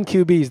 16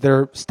 QBs that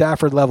are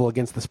Stafford level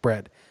against the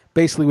spread.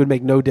 Basically would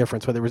make no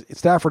difference whether it was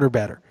Stafford or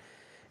better.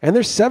 And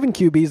there's 7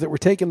 QBs that were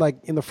taken like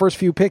in the first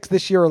few picks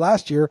this year or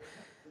last year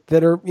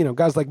that are,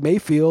 guys like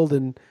Mayfield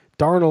and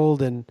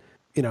Darnold and,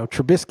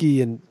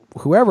 Trubisky and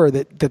whoever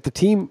that the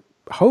team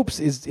hopes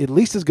is at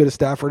least as good as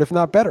Stafford, if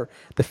not better,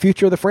 the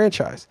future of the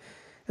franchise.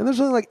 And there's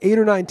only like 8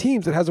 or 9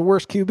 teams that has a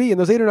worse QB. And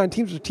those 8 or 9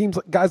 teams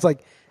are guys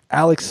like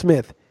Alex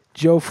Smith,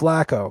 Joe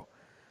Flacco.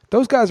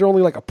 Those guys are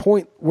only like a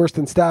point worse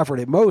than Stafford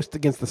at most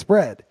against the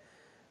spread.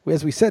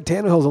 As we said,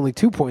 Tannehill's only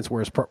 2 points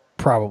worse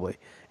probably,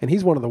 and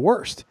he's one of the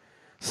worst.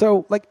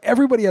 So, like,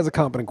 everybody has a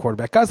competent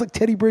quarterback. Guys like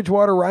Teddy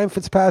Bridgewater, Ryan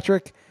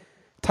Fitzpatrick,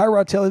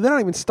 Tyrod Taylor, they're not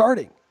even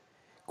starting.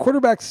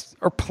 Quarterbacks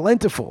are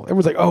plentiful.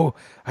 Everyone's like, oh,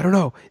 I don't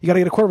know. You got to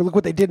get a quarterback. Look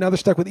what they did. Now they're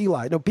stuck with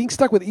Eli. No, being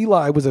stuck with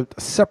Eli was a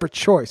separate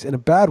choice and a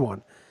bad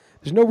one.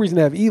 There's no reason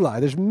to have Eli.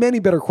 There's many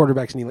better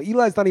quarterbacks than Eli.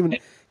 Eli's not even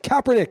 –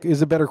 Kaepernick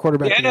is a better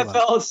quarterback than Eli. The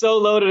NFL is so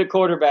loaded at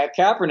quarterback.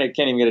 Kaepernick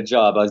can't even get a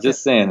job. I was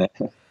just saying that.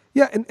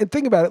 Yeah, and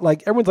think about it.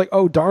 Like, everyone's like,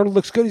 oh, Darnold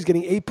looks good. He's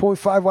getting 8.5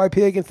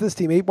 YPA against this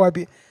team, 8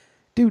 YPA.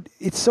 Dude,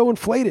 it's so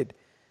inflated.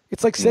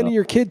 It's like sending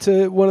your kid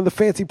to one of the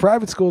fancy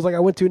private schools like I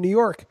went to in New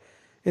York.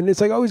 And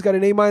it's like, oh, he's got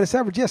an A-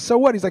 average. Yes, so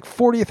what? He's like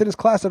 40th in his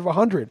class out of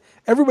 100.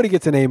 Everybody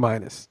gets an A-.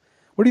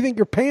 What do you think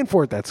you're paying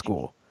for at that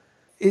school?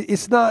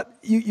 It's not,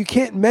 you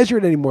can't measure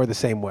it anymore the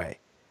same way.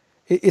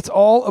 It's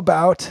all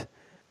about,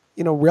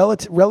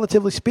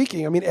 relatively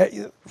speaking. I mean,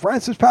 Ryan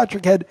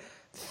Fitzpatrick had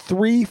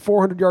 3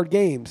 400-yard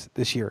games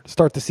this year to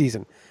start the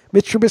season.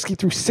 Mitch Trubisky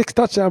threw 6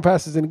 touchdown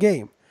passes in a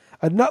game.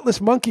 A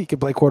nutless monkey could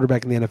play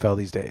quarterback in the NFL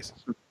these days.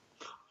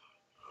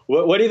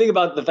 What do you think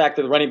about the fact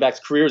that the running backs'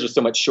 careers are so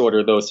much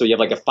shorter, though? So you have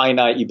like a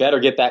finite, you better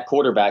get that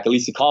quarterback, at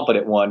least a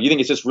competent one. Do you think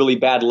it's just really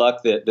bad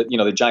luck that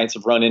the Giants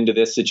have run into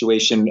this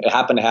situation,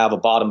 happen to have a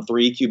bottom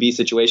 3 QB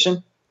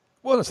situation?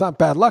 Well, it's not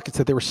bad luck. It's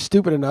that they were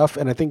stupid enough,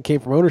 and I think it came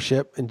from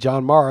ownership and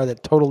John Mara,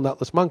 that total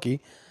nutless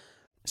monkey.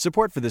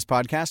 Support for this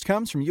podcast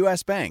comes from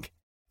U.S. Bank.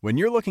 When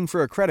you're looking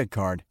for a credit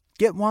card,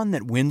 get one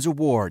that wins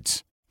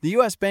awards. The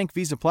U.S. Bank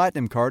Visa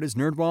Platinum Card is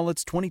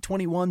NerdWallet's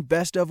 2021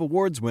 Best of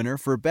Awards winner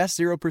for Best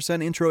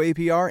 0% Intro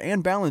APR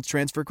and Balance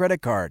Transfer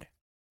Credit Card.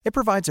 It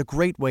provides a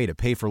great way to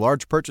pay for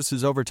large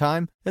purchases over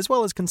time, as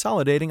well as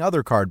consolidating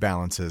other card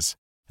balances.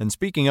 And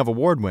speaking of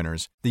award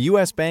winners, the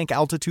U.S. Bank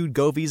Altitude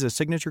Go Visa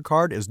Signature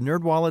Card is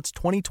NerdWallet's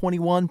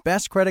 2021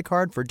 best credit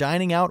card for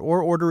dining out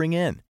or ordering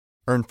in.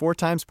 Earn 4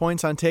 times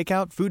points on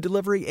takeout, food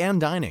delivery, and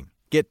dining.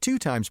 Get 2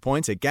 times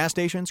points at gas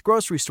stations,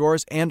 grocery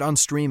stores, and on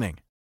streaming.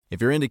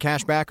 If you're into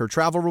cashback or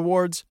travel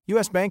rewards,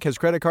 U.S. Bank has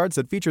credit cards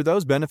that feature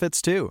those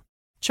benefits too.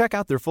 Check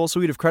out their full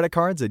suite of credit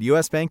cards at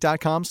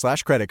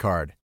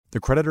usbank.com/creditcard. The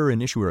creditor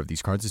and issuer of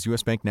these cards is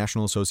U.S. Bank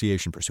National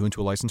Association, pursuant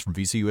to a license from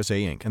Visa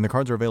USA Inc., and the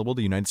cards are available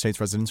to United States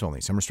residents only.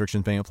 Some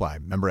restrictions may apply.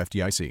 Member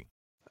FDIC.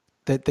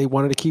 That they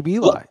wanted to keep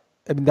Eli.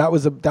 I mean, that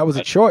was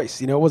a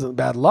choice. It wasn't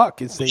bad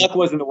luck. Luck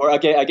wasn't the word.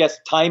 Okay, I guess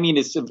timing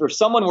is. If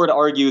someone were to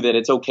argue that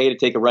it's okay to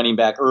take a running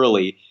back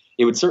early,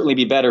 it would certainly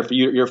be better for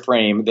your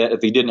frame that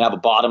if you didn't have a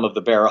bottom of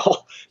the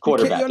barrel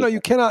quarterback. You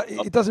cannot.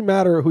 It doesn't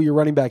matter who your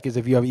running back is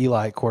if you have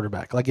Eli at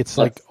quarterback. It's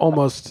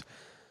almost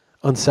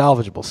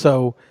unsalvageable.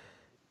 So,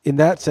 in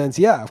that sense,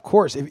 yeah, of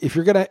course. If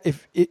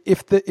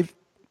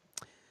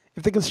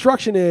the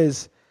construction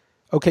is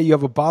okay, you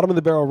have a bottom of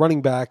the barrel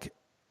running back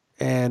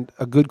and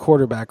a good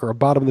quarterback, or a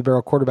bottom of the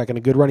barrel quarterback and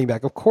a good running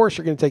back, of course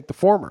you're going to take the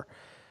former.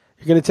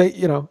 You're going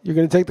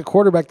to take the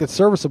quarterback that's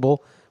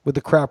serviceable with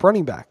the crap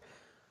running back.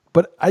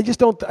 But I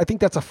think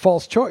that's a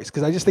false choice,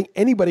 because I just think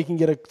anybody can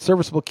get a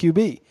serviceable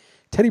QB.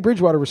 Teddy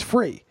Bridgewater was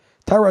free.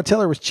 Tyrod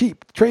Taylor was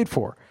cheap to trade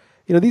for.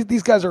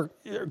 These guys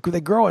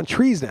they grow on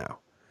trees now.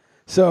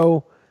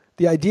 So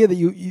the idea that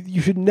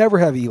you should never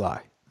have Eli,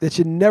 that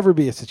should never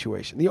be a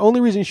situation. The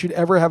only reason you should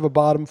ever have a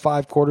bottom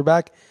 5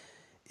 quarterback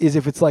is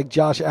if it's like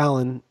Josh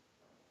Allen,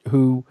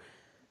 who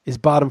is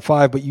bottom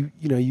 5, but you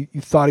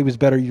thought he was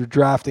better. You're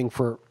drafting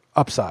for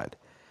upside.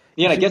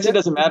 Yeah, and I guess it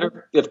doesn't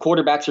matter if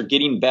quarterbacks are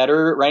getting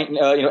better, right?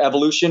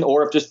 Evolution,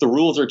 or if just the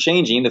rules are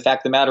changing. The fact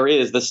of the matter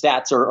is the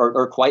stats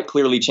are quite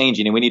clearly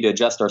changing, and we need to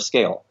adjust our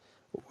scale.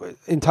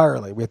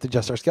 Entirely, we have to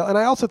adjust our scale. And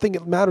I also think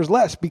it matters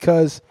less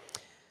because,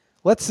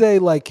 let's say,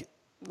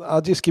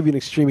 I'll just give you an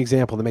extreme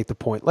example to make the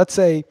point. Let's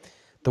say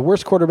the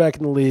worst quarterback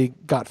in the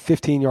league got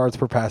 15 yards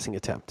per passing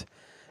attempt,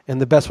 and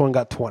the best one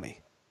got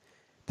 20.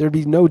 There'd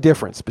be no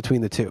difference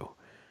between the two.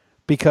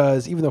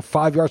 Because even though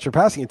 5 yards per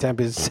passing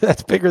attempt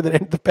that's bigger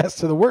than the best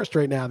to the worst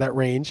right now, that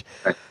range,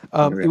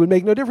 it would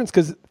make no difference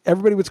because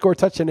everybody would score a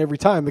touchdown every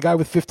time. The guy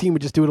with 15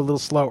 would just do it a little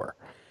slower.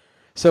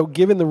 So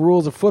given the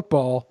rules of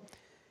football,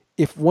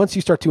 if once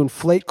you start to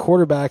inflate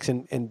quarterbacks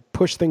and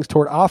push things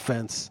toward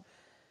offense,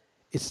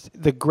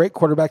 the great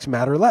quarterbacks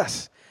matter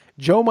less.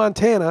 Joe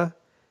Montana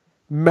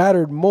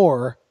mattered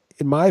more,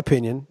 in my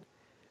opinion,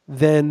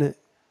 than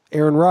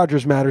Aaron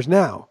Rodgers matters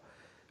now.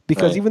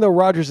 Because even though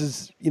Rodgers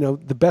is,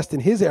 the best in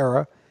his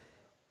era,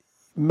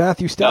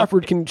 Matthew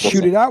Stafford can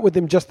shoot it out with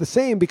him just the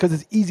same because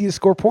it's easy to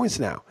score points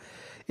now.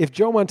 If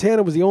Joe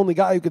Montana was the only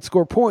guy who could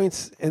score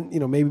points, and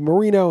maybe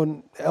Marino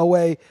and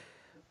Elway,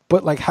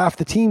 but half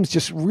the teams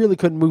just really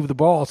couldn't move the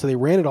ball, so they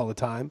ran it all the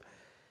time.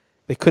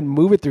 They couldn't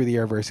move it through the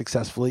air very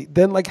successfully.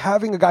 Then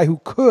having a guy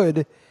who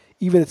could,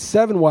 even at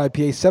 7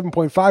 YPA,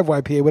 7.5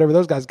 YPA, whatever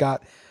those guys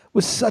got,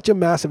 was such a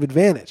massive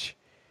advantage.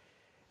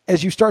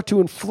 As you start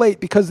to inflate,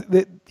 because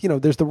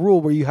there's the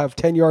rule where you have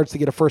 10 yards to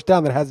get a first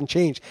down that hasn't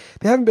changed.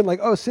 They haven't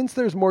been since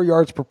there's more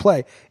yards per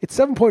play, it's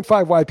 7.5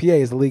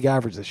 YPA is the league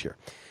average this year.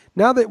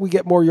 Now that we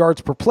get more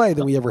yards per play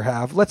than we ever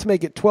have, let's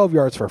make it 12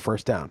 yards for a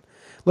first down.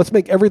 Let's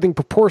make everything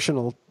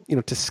proportional,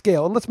 to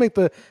scale, and let's make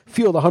the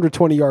field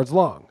 120 yards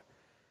long.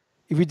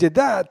 If you did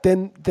that,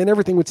 then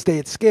everything would stay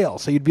at scale.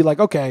 So you'd be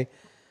okay,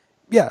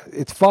 yeah,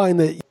 it's fine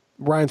that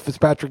Ryan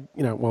Fitzpatrick,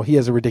 he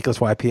has a ridiculous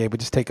YPA, but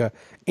just take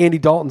Andy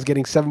Dalton's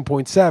getting 7.7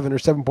 or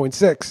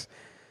 7.6.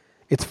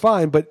 It's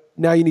fine, but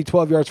now you need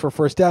 12 yards for a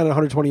first down and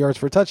 120 yards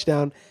for a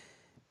touchdown.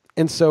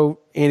 And so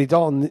Andy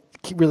Dalton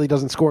really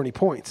doesn't score any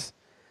points.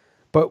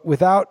 But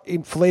without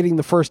inflating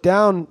the first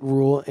down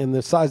rule and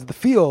the size of the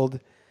field,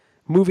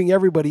 moving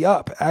everybody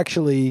up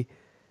actually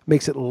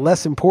makes it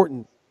less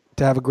important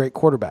to have a great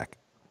quarterback.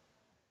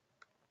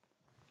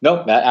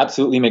 No, that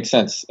absolutely makes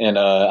sense, and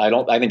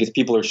I think it's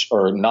people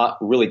are not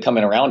really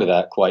coming around to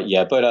that quite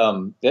yet. But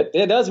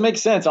it does make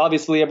sense.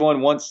 Obviously, everyone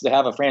wants to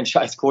have a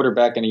franchise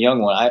quarterback and a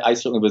young one. I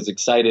certainly was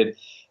excited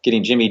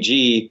getting Jimmy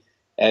G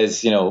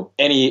as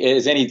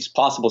any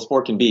possible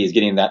sport can be, is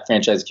getting that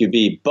franchise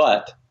QB.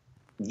 But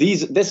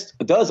this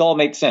does all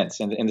make sense,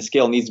 and the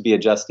scale needs to be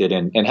adjusted.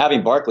 And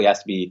having Barkley has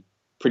to be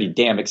pretty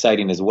damn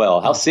exciting as well.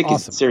 How sick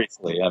is it?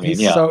 Seriously, I mean,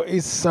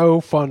 he's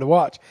so fun to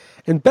watch.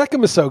 And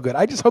Beckham is so good.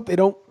 I just hope they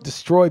don't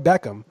destroy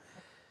Beckham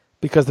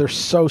because they're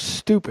so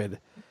stupid.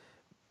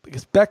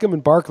 Because Beckham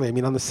and Barkley,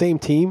 on the same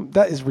team,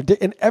 that is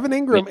ridiculous. And Evan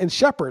Ingram and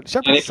Shepard.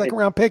 Shepard's a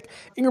second-round pick.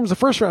 Ingram's a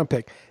first-round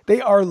pick. They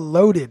are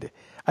loaded.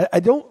 I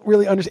don't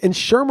really understand. And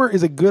Shermer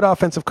is a good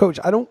offensive coach.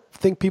 I don't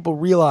think people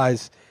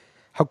realize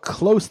how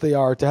close they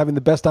are to having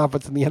the best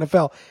offense in the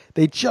NFL.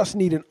 They just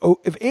need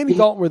if Andy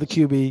Dalton were the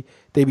QB,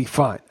 they'd be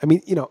fine.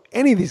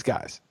 Any of these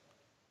guys.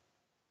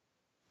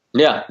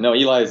 Yeah, no,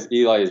 Eli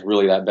is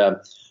really that bad.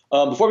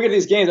 Before we get to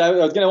these games, I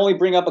was going to only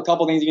bring up a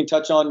couple things you can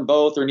touch on,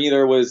 both or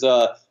neither. Was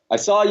I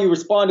saw you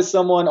respond to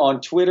someone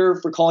on Twitter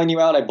for calling you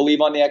out, I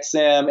believe on the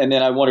XM, and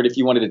then I wondered if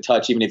you wanted to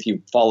touch, even if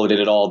you followed it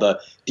at all, the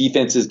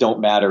defenses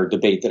don't matter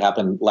debate that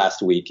happened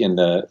last week in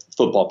the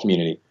football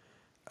community.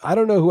 I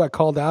don't know who I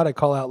called out. I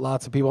call out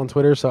lots of people on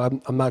Twitter, so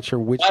I'm not sure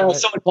which. I don't know,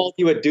 someone called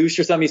you a douche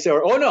or something. You said,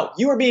 oh no,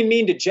 you were being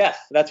mean to Jeff.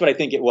 That's what I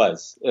think it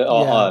was. Is that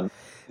what happened?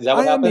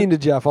 I'm mean to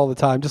Jeff all the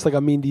time, just like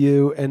I'm mean to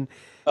you. And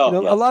a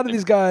lot of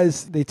these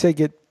guys, they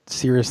take it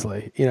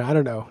seriously. I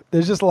don't know.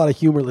 There's just a lot of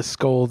humorless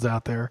scolds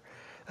out there.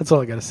 That's all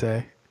I got to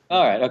say.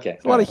 All right, okay.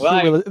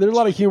 There's a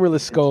lot of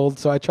humorless scolds,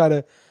 so I try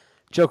to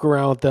joke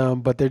around with them,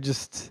 but they're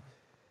just,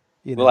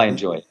 Well, I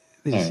enjoy it.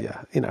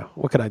 Yeah,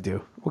 what can I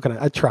do?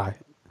 I try.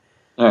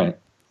 All right.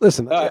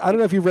 Listen, I don't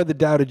know if you've read the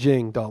Tao Te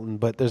Ching, Dalton,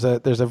 but there's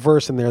a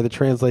verse in there that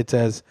translates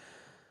as,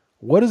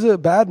 "What is a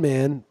bad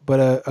man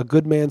but a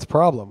good man's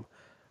problem?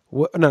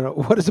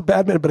 What is a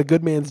bad man but a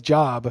good man's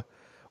job?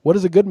 What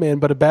is a good man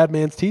but a bad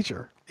man's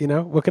teacher?"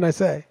 What can I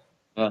say?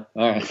 All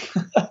right.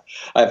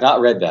 I have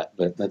not read that,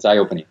 but that's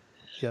eye-opening.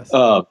 Yes.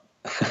 All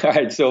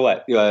right. So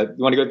what? You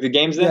want to go to the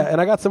games then? Yeah, and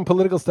I got some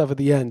political stuff at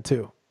the end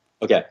too.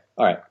 Okay.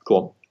 All right.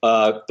 Cool.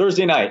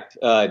 Thursday night,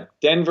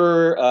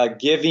 Denver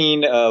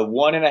giving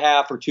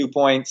 1.5 or 2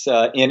 points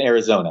in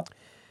Arizona.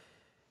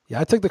 Yeah,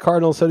 I took the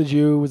Cardinals. So did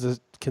you.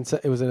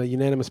 It was a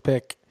unanimous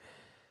pick.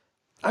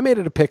 I made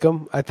it a pick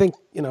 'em. I think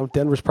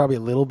Denver's probably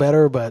a little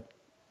better, but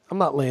I'm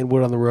not laying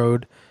wood on the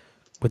road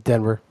with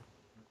Denver.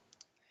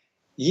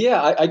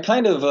 Yeah, I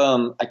kind of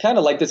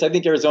like this. I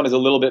think Arizona's a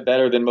little bit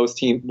better than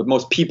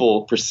most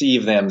people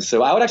perceive them.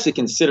 So I would actually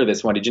consider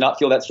this one. Did you not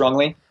feel that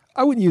strongly?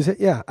 I wouldn't use it.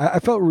 Yeah, I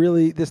felt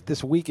really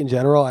this week in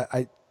general.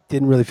 I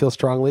didn't really feel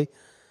strongly.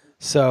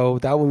 So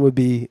that one would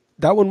be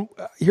that one.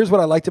 Here's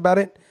what I liked about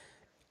it.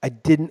 I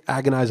didn't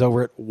agonize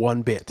over it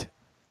one bit.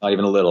 Not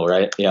even a little,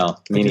 right? Yeah,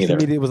 me neither.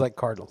 It was like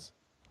Cardinals.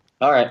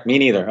 All right, me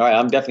neither. All right,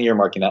 I'm definitely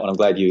earmarking that one. I'm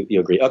glad you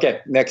agree.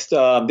 Okay, next.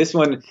 This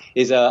one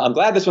is, I'm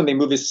glad this one, they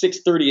moved to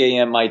 6:30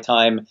 a.m. my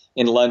time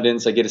in London,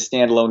 so I get a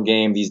standalone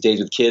game these days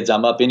with kids.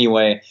 I'm up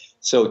anyway.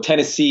 So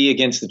Tennessee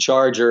against the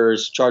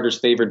Chargers. Chargers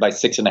favored by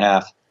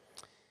 6.5.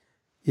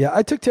 Yeah,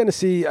 I took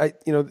Tennessee.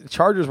 The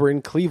Chargers were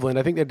in Cleveland.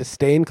 I think they had to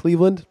stay in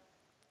Cleveland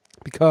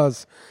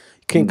because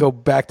you can't go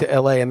back to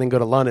L.A. and then go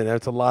to London.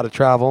 It's a lot of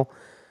travel.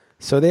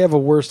 So they have a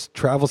worse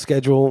travel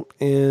schedule,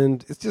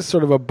 and it's just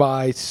sort of a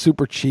buy,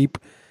 super cheap.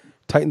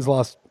 Titans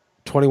lost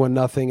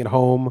 21-0 at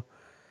home.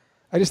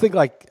 I just think,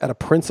 like, at a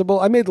principle,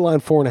 I made the line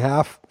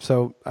 4.5,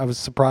 so I was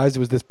surprised it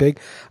was this big.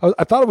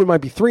 I thought it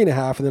might be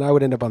 3.5, and then I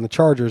would end up on the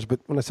Chargers. But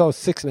when I saw it was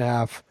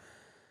 6.5,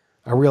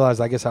 I realized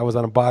I guess I was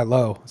on a buy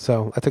low,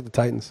 so I took the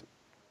Titans.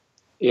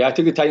 Yeah, I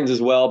took the Titans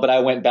as well, but I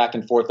went back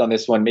and forth on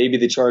this one. Maybe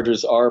the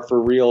Chargers are for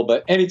real,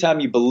 but anytime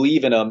you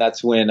believe in them,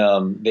 that's when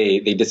they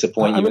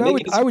disappoint you.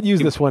 I would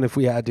use this one if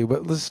we had to,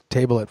 but let's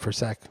table it for a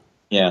sec.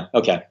 Yeah.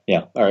 Okay.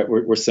 Yeah. All right.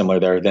 We're similar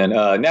there. Then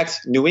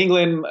next, New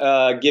England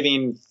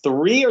giving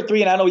 3 or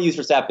 3, and I don't use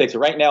for staff picks.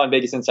 Right now in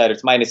Vegas Insider,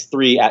 it's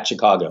 -3 at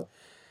Chicago.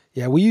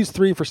 Yeah, we use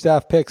 3 for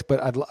staff picks, but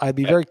I'd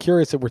be very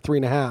curious if we're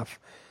 3.5.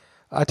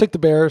 I took the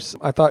Bears.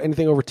 I thought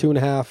anything over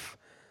 2.5,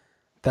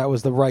 that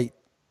was the right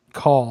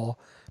call.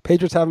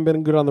 Patriots haven't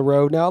been good on the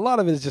road. Now, a lot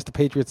of it is just the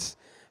Patriots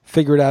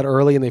figured it out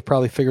early, and they've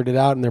probably figured it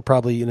out, and they're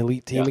probably an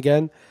elite team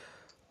again.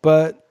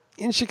 But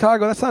in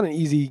Chicago, that's not an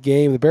easy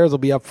game. The Bears will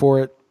be up for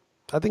it.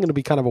 I think it'll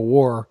be kind of a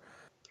war.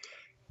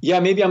 Yeah,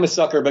 maybe I'm a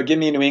sucker, but give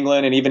me New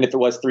England, and even if it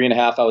was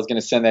 3.5, I was going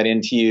to send that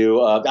in to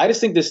you. I just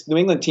think this New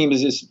England team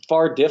is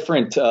far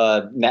different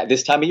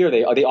this time of year.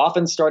 They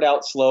often start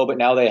out slow, but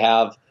now they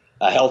have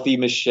a healthy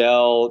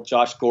Michelle,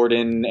 Josh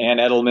Gordon, and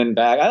Edelman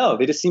back. I don't know.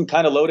 They just seem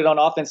kind of loaded on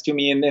offense to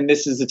me, and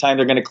this is the time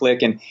they're going to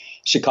click. And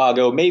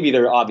Chicago, maybe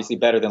they're obviously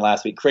better than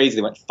last week. Crazy,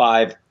 they went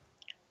 5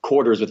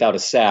 quarters without a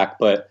sack,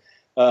 but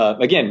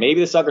again,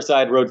 maybe the sucker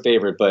side road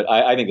favorite, but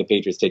I think the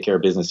Patriots take care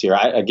of business here.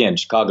 Again,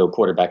 Chicago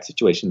quarterback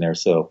situation there.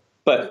 So,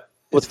 but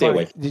let's stay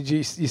away. Did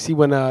you see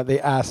when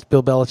they asked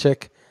Bill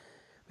Belichick?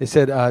 They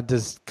said,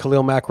 "Does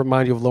Khalil Mack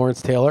remind you of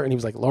Lawrence Taylor?" And he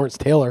was like, "Lawrence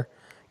Taylor?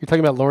 You're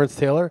talking about Lawrence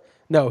Taylor?"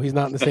 No, he's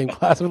not in the same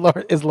class with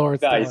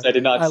Lawrence Taylor. Nice. I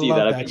did not see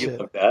that. I bet you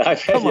looked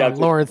that. Come on,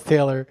 Lawrence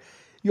Taylor.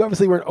 You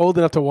obviously weren't old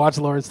enough to watch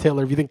Lawrence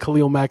Taylor if you think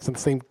Khalil Mack's in the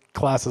same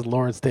class as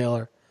Lawrence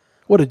Taylor.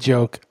 What a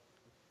joke.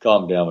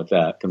 Calm down with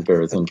that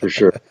comparison for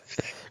sure.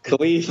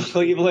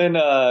 Cleveland,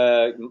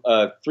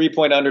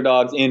 3-point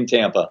underdogs in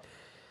Tampa.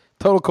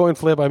 Total coin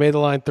flip. I made the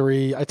line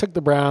 3. I took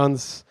the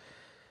Browns.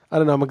 I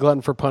don't know. I'm a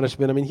glutton for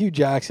punishment. I mean, Hugh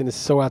Jackson is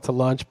so out to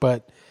lunch,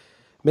 but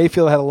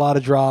Mayfield had a lot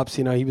of drops.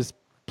 He was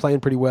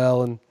playing pretty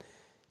well, and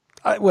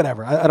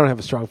whatever. I don't have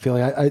a strong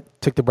feeling. I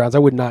took the Browns. I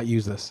would not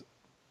use this.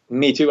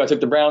 Me too. I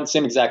took the Browns.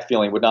 Same exact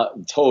feeling. Would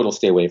not total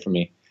stay away from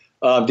me.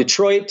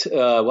 Detroit,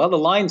 the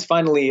line's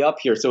finally up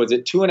here. So is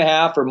it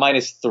 2.5 or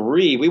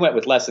 -3? We went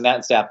with less than that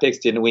in staff picks,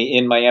 didn't we,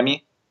 in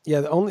Miami?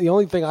 Yeah, the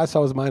only thing I saw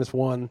was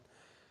 -1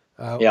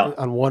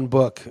 on one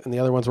book, and the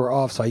other ones were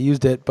off, so I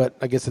used it, but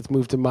I guess it's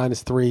moved to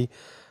 -3.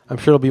 I'm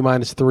sure it'll be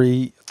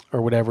 -3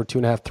 or whatever,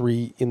 2.5,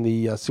 3 in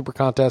the Super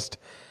Contest.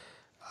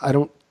 I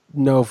don't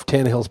know if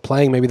Tannehill's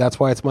playing. Maybe that's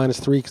why it's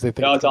 -3, because they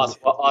think... No, it's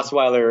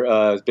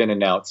Osweiler has been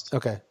announced.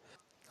 Okay.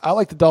 I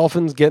like the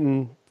Dolphins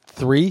getting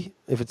 3,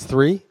 if it's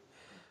 3.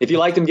 If you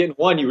like them getting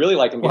 1, you really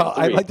like them getting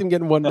 3. I like them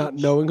getting 1 not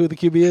knowing who the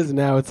QB is, and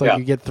now it's like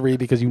you get 3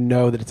 because you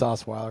know that it's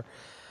Osweiler.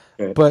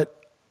 Okay. But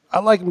I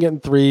like them getting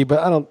 3, but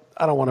I don't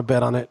want to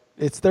bet on it.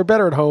 They're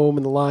better at home,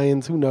 and the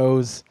Lions, who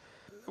knows?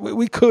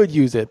 We could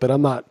use it, but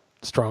I'm not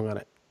strong on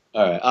it.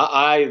 All right.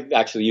 I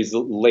actually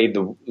laid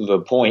the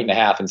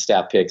 1.5 in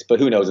stat picks, but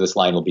who knows what this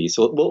line will be.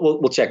 So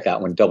we'll check that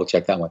one, double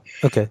check that one.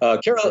 Okay.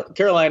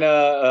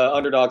 Carolina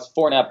underdogs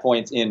 4.5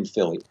 points in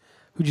Philly.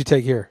 Who'd you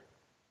take here?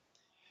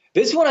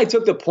 This one I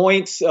took the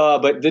points,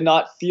 but did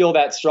not feel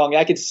that strong.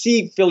 I could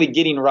see Philly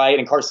getting right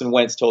and Carson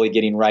Wentz totally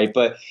getting right,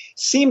 but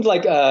seemed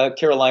like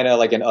Carolina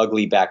like an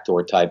ugly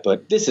backdoor type.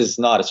 But this is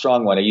not a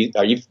strong one. Are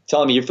you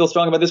telling me you feel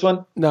strong about this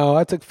one? No,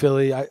 I took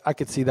Philly. I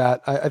could see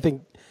that. I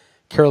think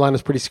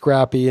Carolina's pretty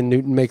scrappy and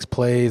Newton makes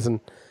plays, and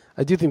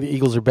I do think the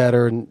Eagles are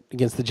better. And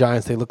against the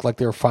Giants, they look like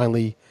they were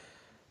finally,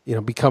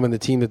 becoming the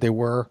team that they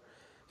were.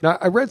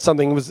 I read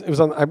something. It was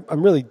on.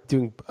 I'm really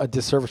doing a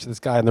disservice to this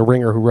guy in the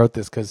Ringer who wrote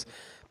this because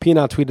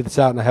Pienaar tweeted this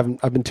out, and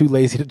I've been too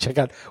lazy to check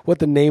out what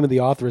the name of the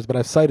author is, but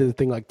I've cited the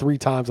thing like 3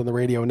 times on the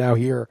radio and now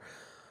here.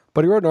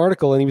 But he wrote an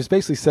article, and he was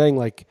basically saying,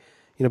 like,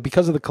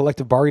 because of the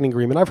collective bargaining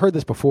agreement, I've heard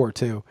this before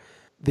too,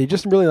 they're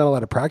just really not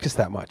allowed to practice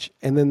that much.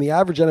 And then the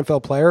average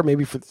NFL player,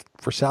 maybe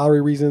for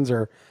salary reasons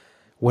or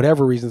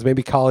whatever reasons,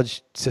 maybe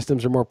college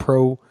systems are more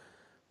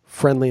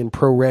pro-friendly and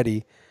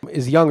pro-ready,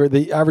 is younger.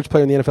 The average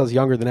player in the NFL is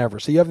younger than ever.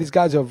 So you have these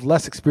guys who have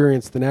less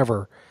experience than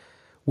ever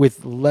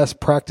with less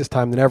practice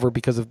time than ever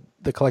because of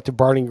the collective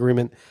bargaining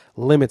agreement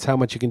limits how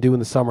much you can do in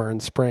the summer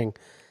and spring.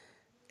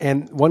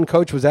 And one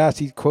coach was asked,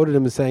 he quoted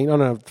him as saying,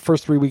 no, the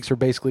first 3 weeks are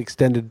basically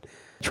extended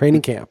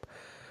training camp.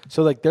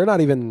 So like they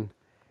don't even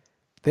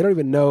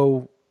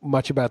know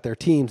much about their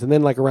teams. And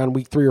then like around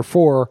week 3 or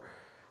 4,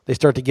 they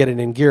start to get it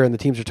in gear and the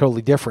teams are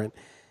totally different.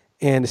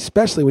 And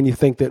especially when you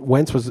think that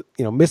Wentz was,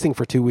 missing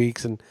for 2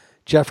 weeks and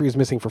Jeffrey was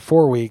missing for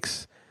 4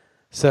 weeks.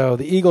 So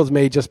the Eagles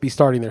may just be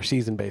starting their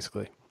season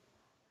basically.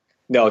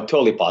 No,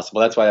 totally possible.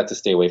 That's why I have to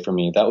stay away from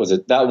me.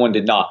 That one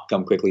did not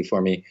come quickly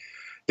for me.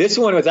 This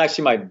one was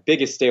actually my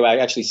biggest stay away. I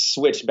actually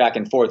switched back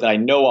and forth, and I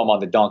know I'm on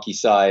the donkey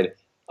side.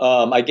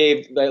 I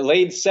laid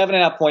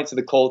 7.5 points to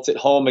the Colts at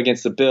home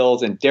against the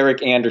Bills, and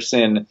Derek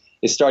Anderson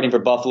is starting for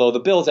Buffalo.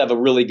 The Bills have a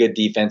really good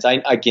defense. I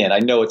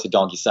know it's a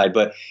donkey side,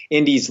 but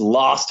Indy's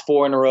lost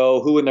 4 in a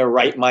row. Who in their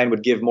right mind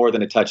would give more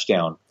than a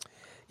touchdown?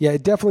 Yeah,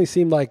 it definitely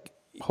seemed like,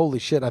 holy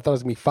shit, I thought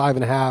it was going to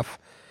be 5.5.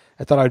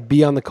 I thought I'd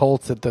be on the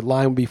Colts, that the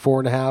line would be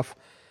 4.5.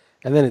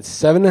 And then it's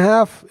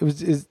 7.5. It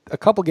was a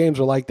couple games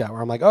were like that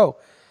where I'm like, oh,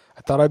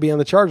 I thought I'd be on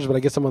the Chargers, but I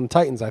guess I'm on the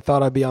Titans. I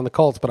thought I'd be on the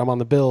Colts, but I'm on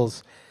the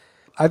Bills.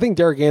 I think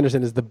Derek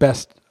Anderson is the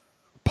best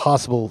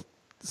possible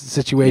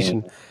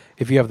situation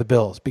if you have the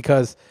Bills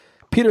because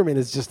Peterman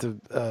is just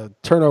a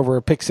turnover,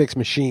 a pick 6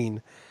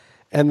 machine.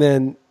 And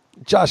then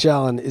Josh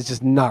Allen is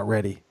just not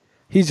ready.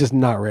 He's just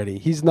not ready.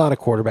 He's not a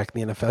quarterback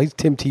in the NFL. He's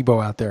Tim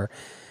Tebow out there.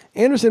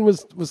 Anderson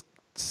was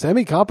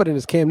semi-competent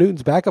as Cam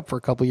Newton's backup for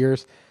a couple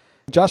years.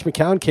 Josh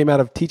McCown came out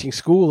of teaching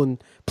school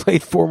and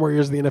played 4 more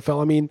years in the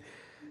NFL. I mean,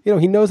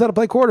 he knows how to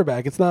play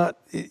quarterback. It's not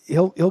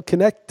he'll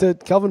connect to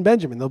Kelvin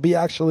Benjamin. There'll be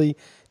actually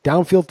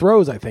downfield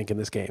throws, I think, in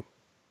this game.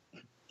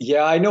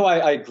 Yeah, I know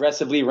I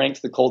aggressively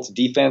ranked the Colts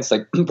defense,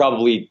 like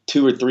probably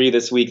 2 or 3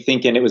 this week,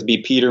 thinking it was be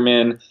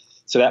Peterman.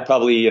 So that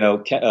probably,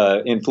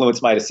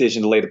 influenced my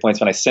decision to lay the points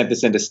when I sent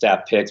this into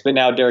stat picks. But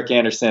now Derek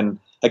Anderson,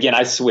 again,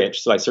 I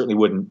switched, so I certainly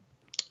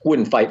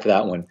wouldn't fight for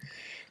that one.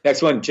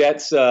 Next one,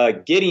 Jets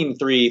getting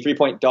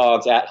 3-point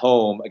dogs at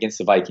home against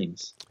the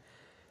Vikings.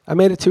 I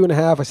made it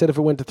 2.5. I said if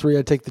it went to 3,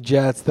 I'd take the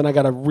Jets. Then I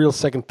got a real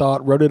second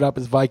thought, wrote it up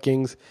as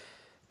Vikings.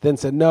 Then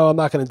said, no, I'm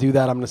not going to do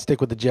that. I'm going to stick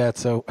with the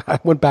Jets. So I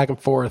went back and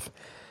forth.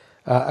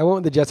 I went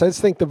with the Jets. I just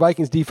think the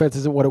Vikings defense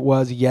isn't what it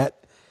was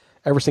yet.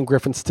 Everson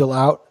Griffin's still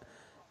out.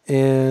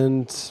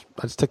 And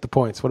I just took the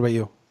points. What about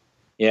you?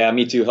 Yeah,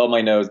 me too. Held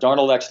my nose.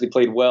 Darnold actually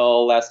played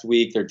well last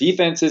week. Their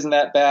defense isn't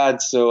that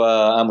bad, so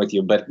I'm with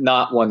you, but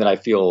not one that I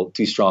feel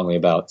too strongly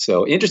about.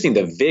 So interesting,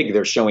 the VIG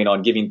they're showing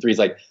on giving threes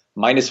like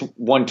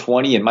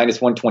 -120 and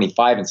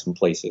 -125 in some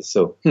places.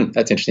 So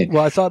that's interesting.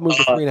 Well, I saw it move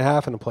to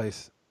 3.5 in a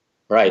place.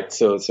 Right.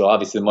 So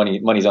obviously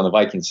the money's on the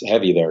Vikings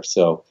heavy there.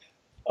 So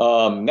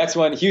next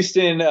one,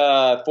 Houston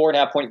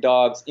 4.5 point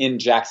dogs in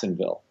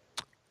Jacksonville.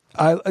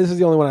 This is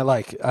the only one I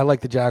like. I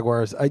like the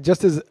Jaguars.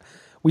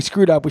 We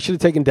screwed up. We should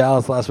have taken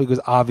Dallas last week. It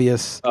was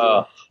obvious.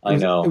 I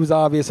know. It was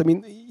obvious. I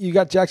mean, you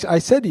got Jackson. I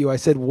said to you,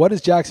 what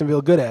is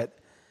Jacksonville good at?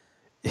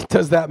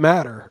 Does that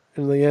matter?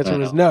 And the answer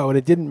was no, and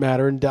it didn't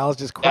matter, and Dallas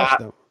just crushed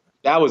them.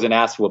 That was an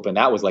ass whooping.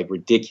 That was like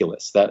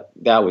ridiculous. That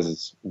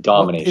was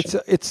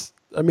domination.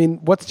 Well,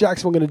 what's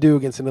Jacksonville going to do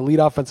against an elite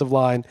offensive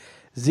line,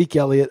 Zeke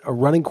Elliott, a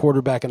running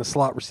quarterback, and a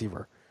slot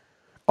receiver?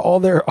 All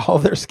their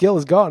skill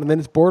is gone, and then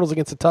it's Bortles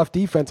against a tough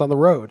defense on the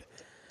road.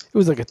 It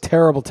was like a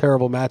terrible,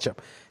 terrible matchup.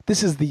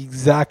 This is the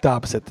exact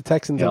opposite. The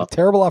Texans have a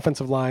terrible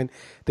offensive line.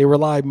 They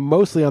rely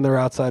mostly on their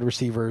outside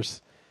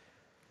receivers.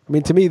 I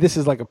mean, to me, this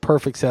is like a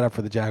perfect setup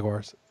for the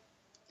Jaguars.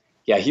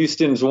 Yeah,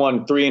 Houston's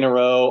won 3 in a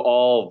row,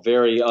 all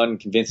very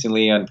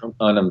unconvincingly,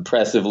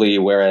 unimpressively,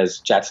 whereas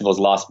Jacksonville's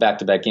lost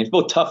back-to-back games.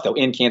 Both tough, though,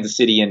 in Kansas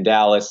City and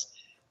Dallas.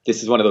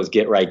 This is one of those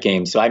get-right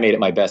games, so I made it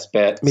my best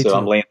bet. Me so too.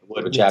 I'm laying the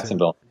wood with Me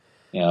Jacksonville. too.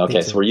 Yeah,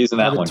 okay, so we're using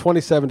that one.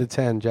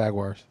 27-10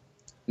 Jaguars.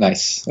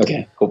 Nice.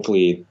 Okay,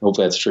 hopefully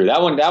that's true.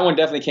 That one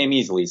definitely came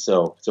easily,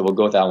 so we'll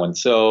go with that one.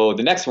 So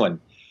the next one,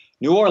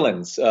 New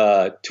Orleans,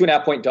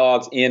 2.5-point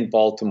dogs in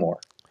Baltimore.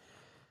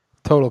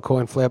 Total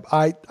coin flip.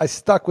 I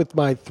stuck with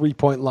my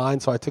 3-point line,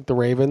 so I took the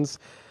Ravens.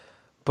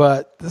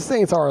 But the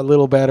Saints are a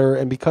little better,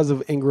 and because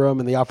of Ingram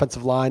and the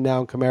offensive line now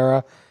and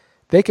Kamara,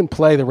 they can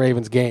play the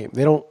Ravens game.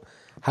 They don't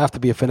have to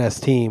be a finesse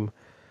team.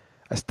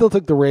 I still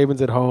took the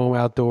Ravens at home,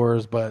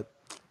 outdoors, but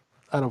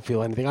I don't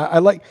feel anything.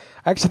 I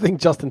actually think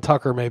Justin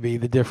Tucker may be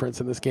the difference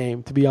in this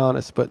game, to be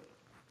honest, but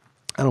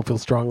I don't feel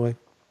strongly.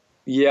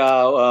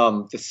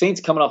 Yeah, the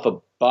Saints coming off a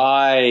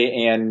bye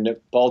and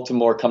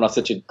Baltimore coming off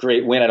such a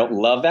great win. I don't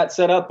love that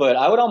setup, but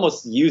I would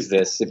almost use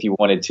this if you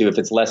wanted to, if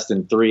it's less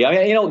than 3. I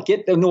mean,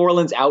 get the New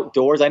Orleans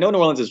outdoors. I know New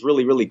Orleans is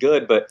really, really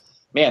good, but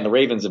man, the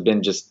Ravens have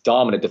been just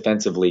dominant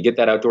defensively. Get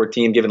that outdoor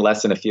team given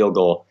less than a field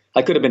goal.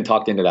 I could have been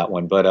talked into that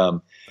one, but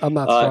I'm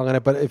not strong on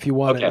it. But if you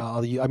want okay.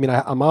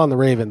 it, I'm on the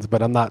Ravens,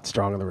 but I'm not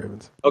strong on the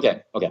Ravens.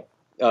 Okay.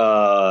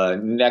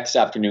 Next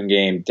afternoon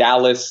game,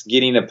 Dallas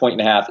getting a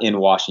 1.5 in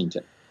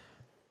Washington.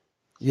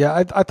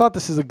 Yeah, I thought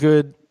this is a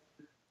good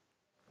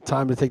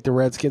time to take the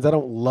Redskins. I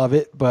don't love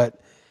it,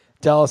 but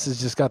Dallas has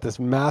just got this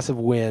massive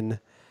win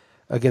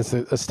against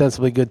an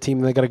ostensibly good team.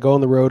 And they got to go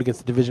on the road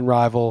against a division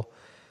rival,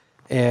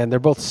 and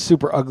they're both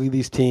super ugly,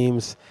 these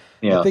teams.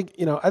 Yeah. I think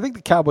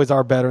the Cowboys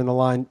are better in the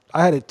line.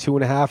 I had it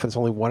 2.5, and it's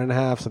only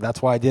 1.5, so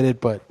that's why I did it.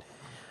 But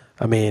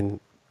I mean,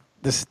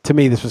 this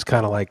was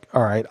kind of like,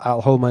 all right, I'll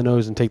hold my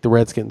nose and take the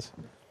Redskins.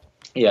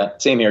 Yeah,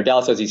 same here.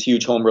 Dallas has these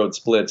huge home road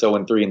splits,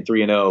 0-3 and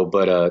 3-0,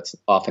 but it's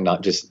often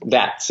not just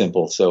that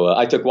simple. So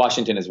I took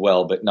Washington as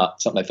well, but not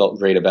something I felt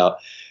great about.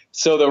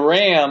 So the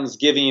Rams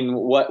giving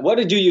what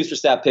did you use for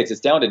stat picks?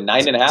 It's down to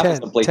 9.5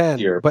 some places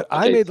here. But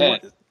okay, I made 10.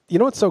 You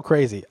know what's so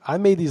crazy? I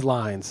made these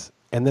lines,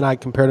 and then I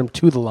compared them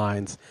to the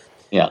lines.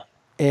 Yeah.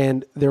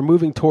 And they're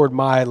moving toward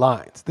my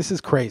lines. This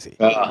is crazy.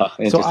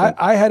 So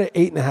I had it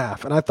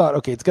 8.5, and I thought,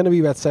 okay, it's going to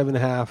be about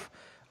 7.5.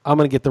 I'm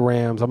going to get the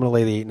Rams. I'm going to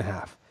lay the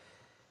 8.5.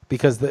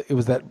 Because it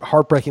was that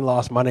heartbreaking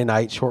loss Monday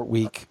night, short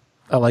week.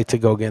 I like to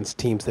go against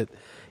teams that,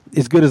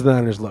 as good as the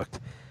Niners looked.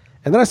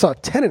 And then I saw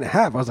 10.5.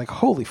 I was like,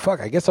 holy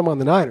fuck, I guess I'm on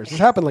the Niners. This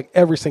happened like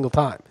every single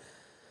time.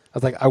 I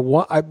was like,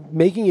 I'm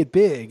making it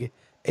big,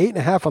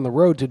 8.5 on the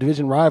road to a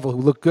division rival who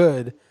looked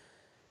good,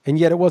 and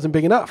yet it wasn't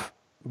big enough.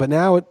 But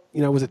now it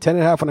was at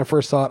 10.5 when I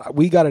first saw it.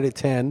 We got it at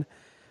 10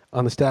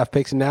 on the staff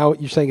picks, and now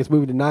you're saying it's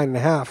moving to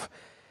 9.5.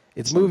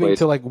 It's moving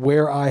to like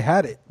where I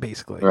had it,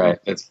 basically. Right.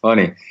 It's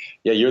funny.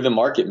 Yeah, you're the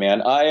market,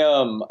 man.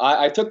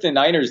 I took the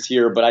Niners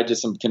here, but I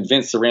just am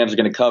convinced the Rams are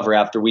going to cover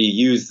after we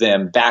used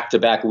them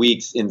back-to-back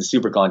weeks in the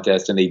Super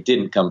Contest, and they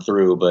didn't come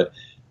through. But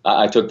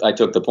I took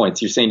the points.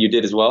 You're saying you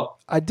did as well?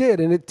 I did,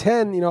 and at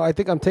 10, I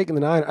think I'm taking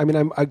the 9. I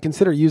mean, I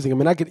consider using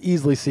them, and I could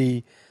easily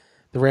see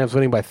the Rams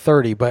winning by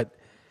 30, but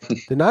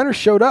the Niners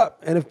showed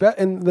up, and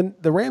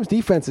the Rams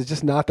defense is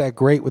just not that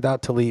great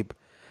without Talib.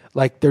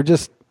 Like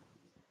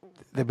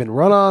they've been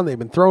run on, they've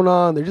been thrown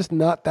on, they're just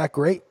not that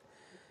great.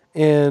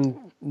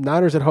 And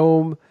Niners at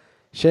home,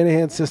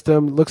 Shanahan's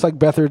system, looks like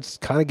Beathard's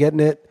kind of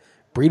getting it.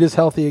 Breida's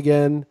healthy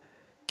again.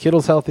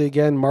 Kittle's healthy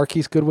again.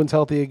 Marquise Goodwin's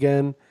healthy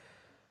again.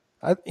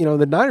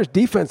 The Niners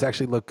defense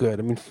actually looked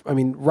good. I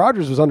mean,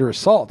 Rodgers was under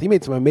assault. He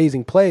made some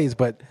amazing plays,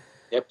 but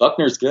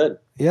Buckner's good.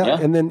 Yeah,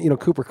 and then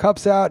Cooper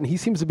Kupp's out, and he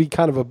seems to be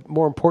kind of a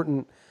more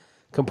important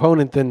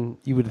component than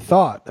you would have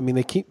thought. I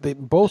mean,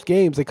 both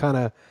games they kind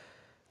of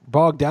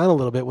bogged down a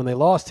little bit when they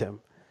lost him.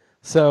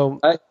 So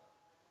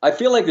I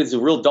feel like it's a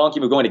real donkey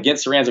move going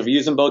against the Rams if we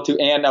use them both too,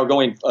 and now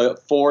going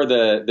for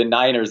the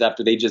Niners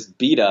after they just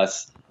beat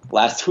us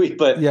last week.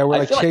 But yeah, we're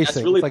I feel chasing. Like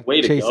that's really the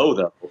way to go,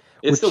 though.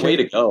 It's the way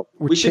to go.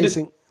 We should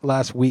chasing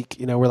last week.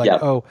 We're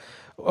like, oh,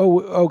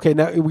 okay.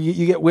 Now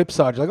you get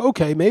whipsawed. You're like,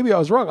 okay, maybe I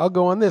was wrong. I'll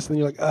go on this. And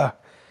then you're like,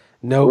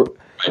 nope.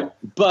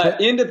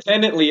 But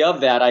independently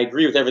of that, I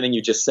agree with everything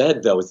you just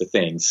said, though, is the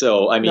thing.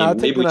 So, I mean,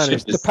 maybe we should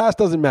just... The past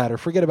doesn't matter.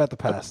 Forget about the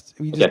past.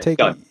 We just take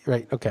it.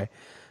 Right, okay.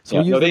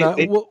 So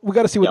we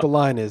got to see what the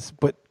line is.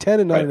 But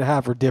 10 and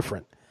 9.5 are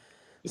different.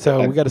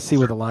 So we got to see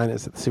what the line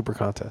is at the Super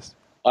Contest.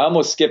 I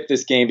almost skipped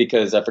this game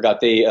because I forgot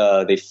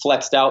they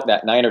flexed out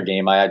that Niner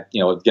game. I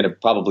going to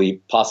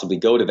possibly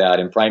go to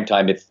that in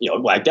primetime. If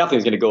I definitely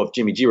was going to go if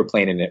Jimmy G were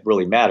playing and it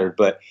really mattered.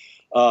 But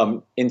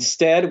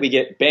instead, we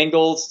get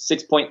Bengals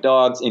 6-point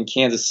dogs in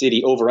Kansas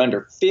City over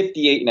under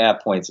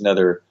 58.5 points.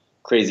 Another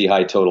crazy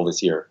high total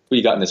this year. Who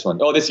you got in this one?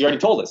 Oh, you already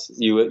told us.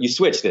 You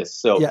switched this.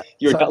 So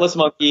you're a gutless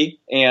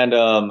monkey. And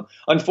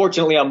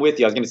unfortunately, I'm with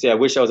you. I was going to say I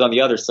wish I was on the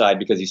other side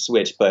because you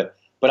switched, but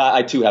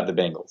I too have the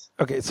Bengals.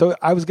 Okay, so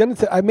I was going to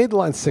say I made the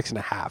line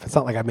 6.5. It's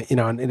not like I made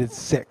and it's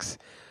 6.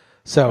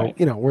 So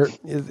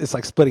it's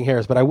like splitting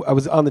hairs. But I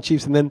was on the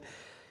Chiefs, and then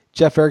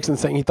Jeff Erickson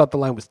saying he thought the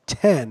line was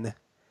 10.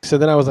 So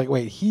then I was like,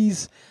 wait,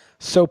 he's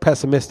so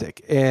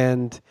pessimistic.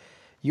 And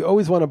you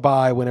always want to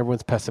buy when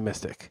everyone's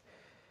pessimistic.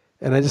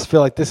 And I just feel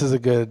like this is a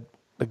good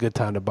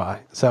time to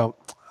buy. So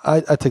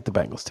I take the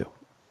Bengals too.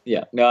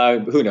 Yeah. No,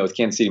 who knows?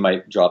 Kansas City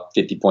might drop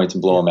 50 points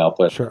and blow them out,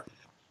 but sure.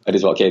 Might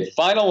as well. Okay,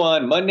 final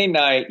one, Monday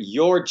night,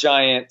 your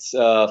Giants,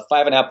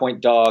 5.5 point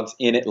dogs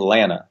in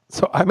Atlanta.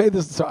 So I made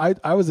this. So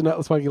I was a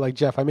nutless monkey like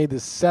Jeff. I made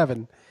this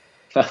 7,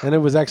 and it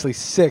was actually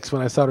 6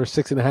 when I saw it, or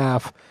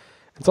 6.5.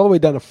 It's all the way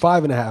down to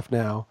 5.5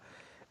 now.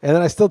 And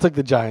then I still took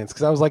the Giants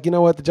because I was like, you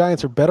know what? The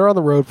Giants are better on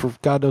the road for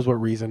God knows what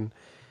reason.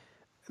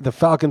 The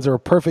Falcons are a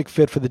perfect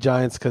fit for the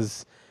Giants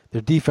because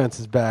their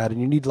defense is bad,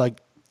 and you need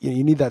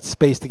you need that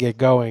space to get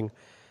going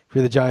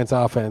for the Giants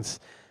offense.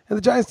 And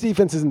the Giants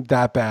defense isn't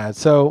that bad.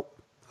 So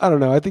I don't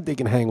know. I think they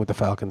can hang with the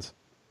Falcons.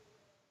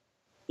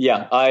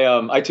 Yeah,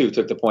 I too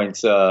took the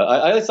points.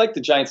 I just like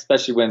the Giants,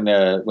 especially when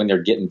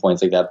they're getting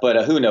points like that.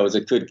 But who knows?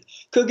 It could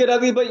get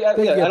ugly. But yeah,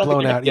 they I get don't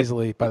blown think out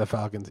easily by the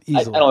Falcons. Easily.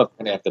 I don't know if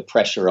I'm gonna have the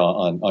pressure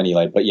on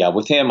Eli. But yeah,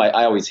 with him, I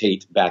always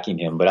hate backing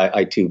him. But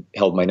I too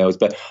held my nose.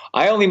 But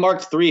I only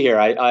marked 3 here.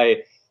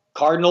 I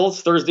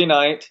Cardinals Thursday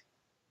night,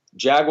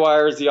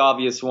 Jaguars the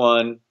obvious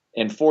one,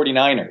 and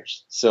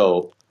 49ers.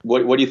 So.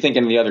 What are you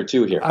thinking of the other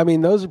 2 here? I mean,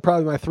 those are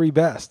probably my 3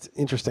 best,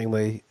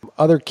 interestingly.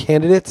 Other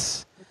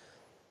candidates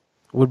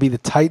would be the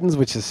Titans,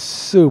 which is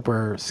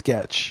super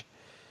sketch.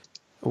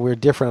 We're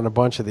different on a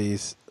bunch of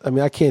these. I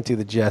mean, I can't do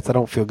the Jets. I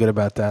don't feel good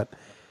about that.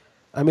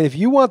 I mean, if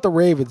you want the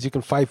Ravens, you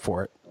can fight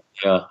for it.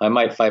 Yeah, I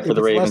might fight for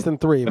the Ravens. Less than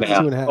 3, if it's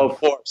 2.5. Oh,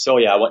 4. So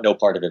yeah, I want no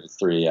part of it. It's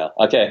 3. Yeah.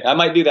 Okay, I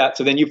might do that.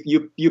 So then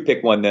you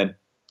pick one then.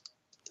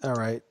 All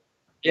right.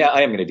 Yeah,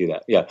 I am going to do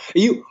that. Yeah,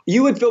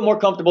 you would feel more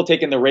comfortable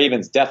taking the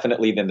Ravens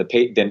definitely than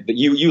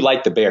you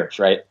like the Bears,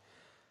 right?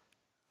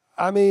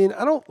 I mean,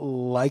 I don't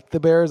like the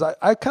Bears.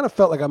 I kind of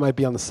felt like I might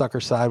be on the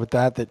sucker side with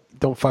that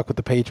don't fuck with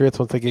the Patriots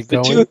once they get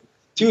going. The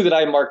two that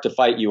I marked to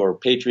fight you are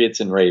Patriots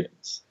and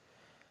Ravens.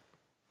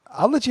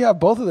 I'll let you have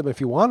both of them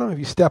if you want them. If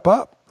you step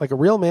up like a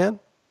real man,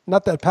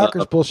 not that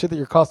Packers bullshit that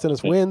you're costing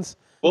us wins.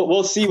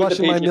 We'll see what the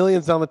Flushing my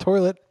millions down the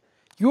toilet.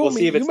 You owe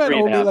me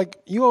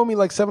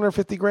like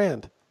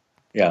 $750,000.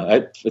 Yeah,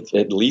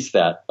 at least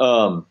that.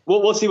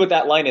 We'll see what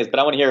that line is, but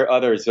I want to hear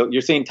others. So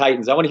you're saying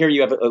Titans. I want to hear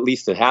you have at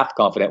least a half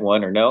confident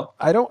one, or no?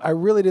 I don't. I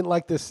really didn't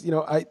like this.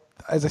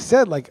 As I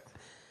said, like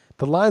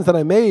the lines that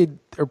I made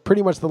are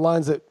pretty much the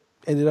lines that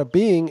ended up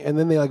being, and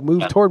then they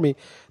moved toward me.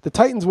 The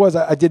Titans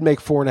I did make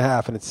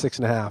 4.5, and it's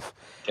 6.5,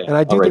 and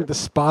I do think the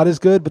spot is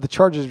good, but the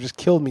Chargers have just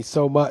killed me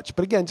so much.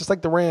 But again, just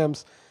like the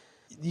Rams,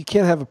 you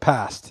can't have a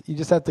past. You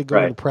just have to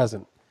go in the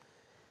present.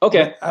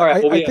 Okay, all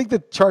right. I think the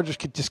Chargers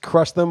could just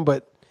crush them,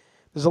 but.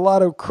 There's a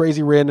lot of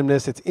crazy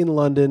randomness. It's in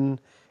London.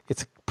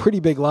 It's a pretty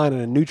big line in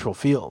a neutral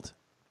field.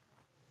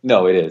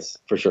 No, it is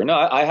for sure. No,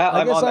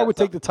 I guess I would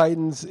take the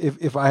Titans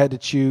if I had to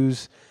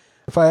choose.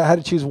 If I had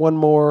to choose one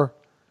more,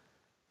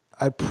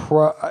 I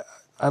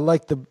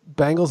like the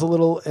Bengals a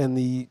little,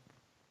 and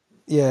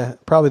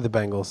probably the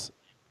Bengals.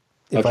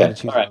 If I had to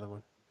choose another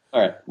one.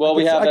 All right. Well,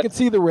 I could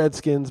see the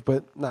Redskins,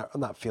 but I'm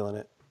not feeling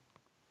it.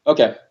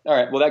 Okay. All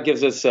right. Well, that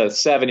gives us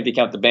 7 if you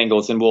count the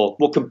Bengals, and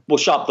we'll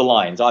shop the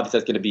lines. Obviously,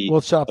 that's going to be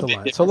we'll shop the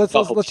lines. So let's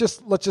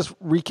just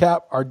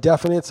recap. Our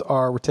definites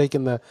are: we're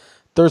taking the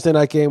Thursday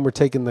night game, we're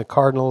taking the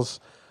Cardinals,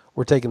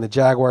 we're taking the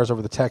Jaguars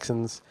over the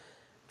Texans,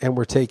 and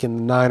we're taking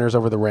the Niners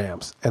over the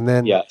Rams. And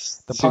then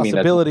the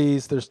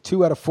possibilities. There's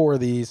 2 out of 4 of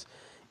these: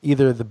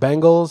 either the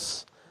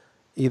Bengals,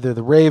 either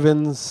the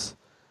Ravens,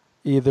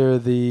 either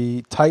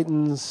the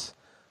Titans,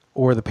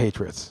 or the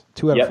Patriots.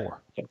 2 out of 4.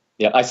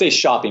 Yeah, I say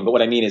shopping, but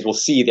what I mean is we'll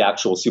see the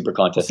actual Super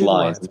Contest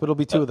lines. But it'll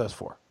be 2 of those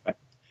 4. Right.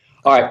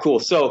 All right,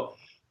 cool. So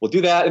we'll do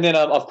that. And then,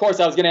 of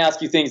course, I was going to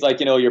ask you things like,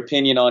 your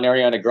opinion on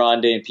Ariana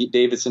Grande and Pete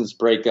Davidson's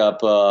breakeup.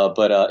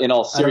 But in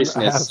all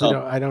seriousness,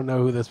 I don't know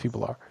who those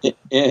people are.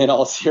 In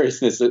all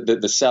seriousness,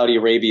 the Saudi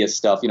Arabia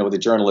stuff, with the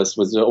journalist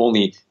was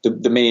only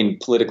the main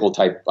political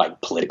type,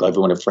 political,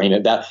 everyone to frame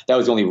it. That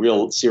was the only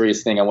real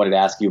serious thing I wanted to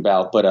ask you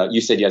about. But you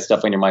said you had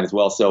stuff on your mind as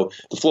well. So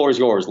the floor is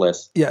yours,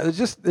 Liss. Yeah, there's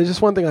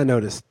just one thing I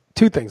noticed.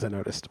 2 things I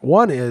noticed.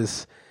 One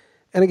is,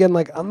 and again,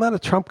 I'm not a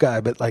Trump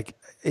guy, but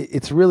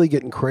it's really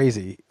getting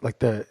crazy,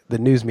 the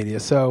news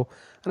media. So I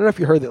don't know if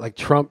you heard that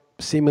Trump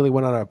seemingly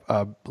went on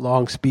a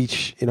long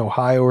speech in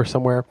Ohio or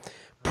somewhere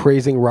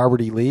praising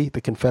Robert E. Lee, the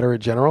Confederate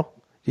general.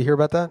 Did you hear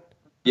about that?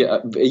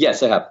 Yeah.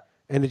 Yes, I have.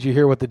 And did you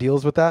hear what the deal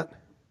is with that?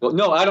 Well,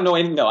 no, I don't know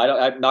anything. No,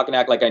 I'm not going to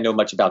act like I know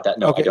much about that.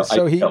 No, okay,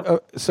 I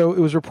don't. So it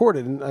was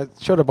reported, and it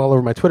showed up all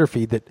over my Twitter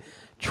feed, that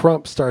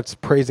Trump starts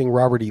praising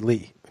Robert E.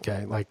 Lee.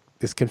 Okay,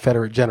 this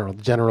Confederate general,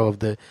 the general of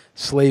the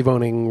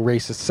slave-owning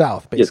racist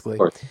South, basically.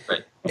 Yes, of course.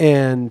 Right.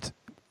 And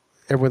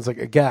everyone's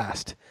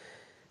aghast.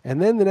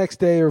 And then the next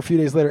day or a few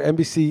days later,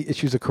 NBC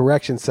issues a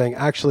correction saying,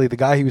 actually, the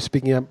guy he was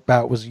speaking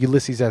about was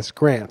Ulysses S.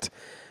 Grant,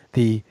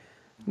 the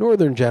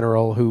Northern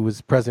general who was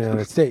president of the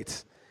United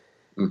States.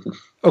 Mm-hmm.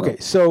 Okay,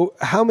 so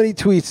how many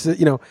tweets,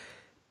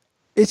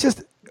 it's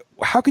just,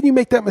 how can you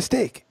make that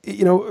mistake?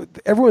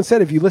 Everyone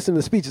said if you listen to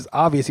the speech, it's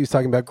obvious he was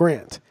talking about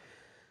Grant.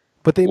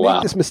 But they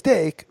make this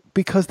mistake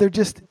because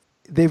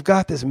they've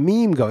got this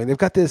meme going. They've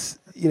got this,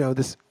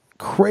 this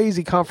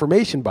crazy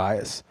confirmation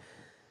bias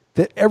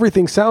that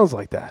everything sounds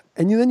like that.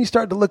 And then you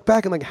start to look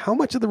back and like, how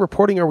much of the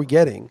reporting are we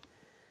getting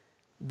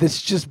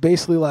that's just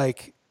basically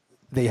like,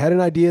 they had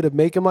an idea to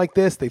make him like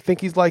this. They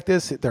think he's like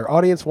this. Their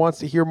audience wants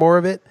to hear more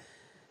of it.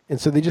 And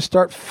so they just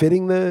start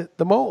fitting the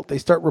mold. They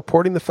start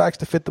reporting the facts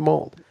to fit the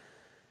mold.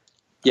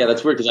 Yeah,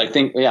 that's weird because I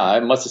think, I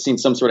must have seen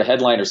some sort of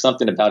headline or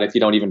something about it. If you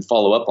don't even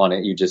follow up on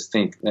it, you just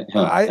think.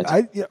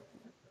 I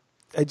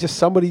just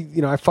somebody,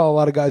 I follow a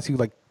lot of guys who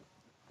like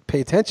pay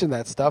attention to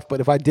that stuff.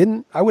 But if I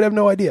didn't, I would have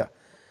no idea.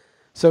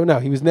 So no,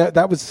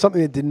 that was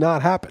something that did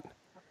not happen.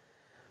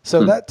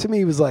 So that to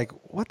me was like,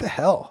 what the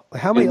hell?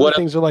 Like, how many other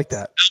things are like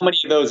that? How many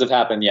of those have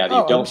happened? Yeah,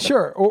 you don't.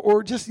 Sure.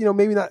 Or just,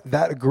 maybe not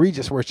that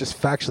egregious where it's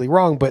just factually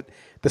wrong, but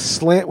the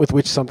slant with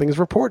which something is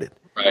reported.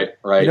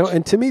 Right.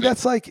 And to me,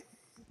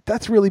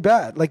 that's really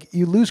bad. Like,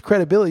 you lose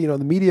credibility. The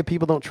media,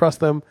 people don't trust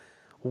them.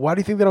 Why do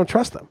you think they don't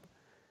trust them?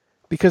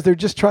 Because they're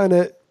just trying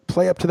to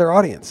play up to their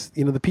audience.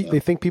 They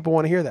think people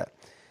want to hear that.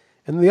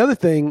 And the other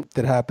thing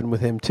that happened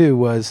with him too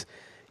was,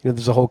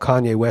 there's a whole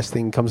Kanye West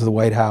thing, comes to the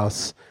White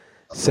House,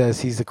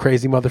 says he's a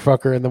crazy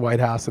motherfucker in the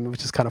White House, and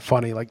which is kind of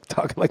funny, like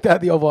talking like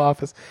that in the Oval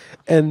Office.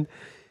 And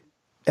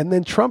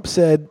then Trump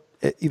said,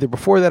 either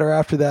before that or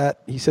after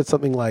that, he said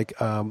something like,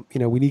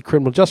 we need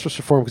criminal justice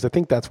reform, because I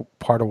think that's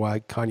part of why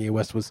Kanye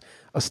West was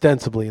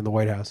ostensibly in the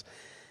White House.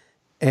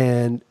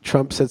 And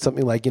Trump said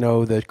something like,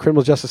 the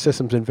criminal justice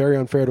system's been very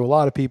unfair to a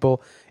lot of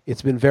people.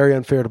 It's been very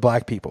unfair to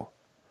black people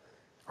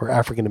or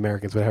African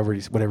Americans, whatever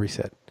he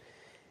said.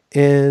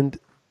 And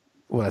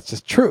well, that's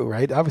just true,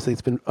 right? Obviously,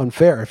 it's been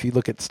unfair if you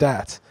look at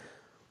stats.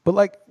 But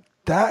like,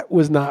 that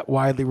was not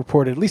widely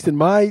reported, at least in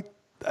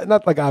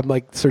not like I'm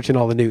like searching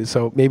all the news,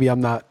 so maybe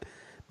I'm not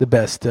the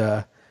best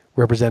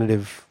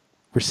representative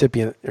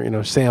recipient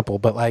or sample,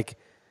 but like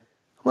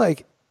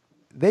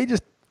they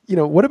just,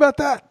 what about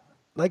that?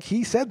 Like,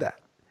 he said that.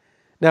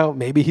 Now,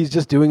 maybe he's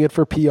just doing it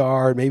for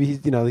PR. Maybe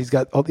he's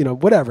got,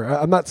 whatever.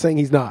 I'm not saying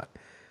he's not.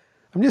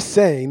 I'm just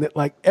saying that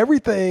like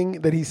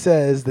everything that he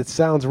says that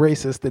sounds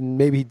racist, and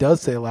maybe he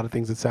does say a lot of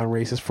things that sound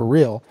racist for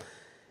real,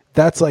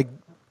 that's like,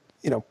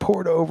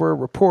 poured over,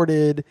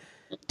 reported,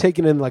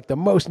 taken in like the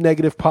most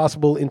negative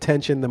possible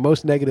intention, the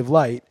most negative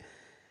light.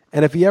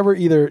 And if he ever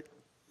either,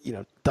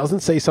 doesn't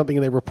say something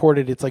and they report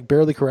it, it's like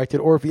barely corrected,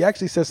 or if he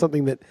actually says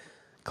something that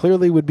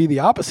clearly would be the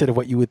opposite of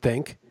what you would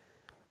think,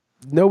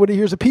 nobody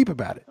hears a peep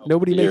about it.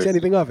 Nobody makes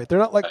anything of it. They're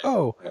not like,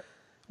 oh,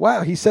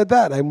 wow, he said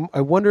that.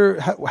 I wonder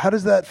how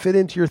does that fit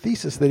into your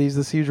thesis that he's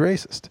this huge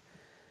racist?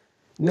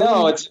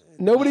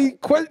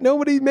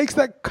 Nobody makes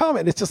that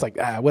comment. It's just like,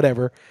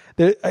 whatever.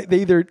 They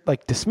either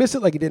like dismiss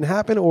it like it didn't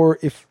happen, or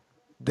if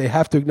they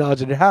have to acknowledge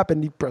that it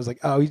happened, he's like,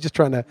 oh, he's just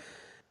trying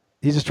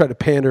to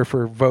pander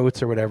for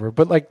votes or whatever.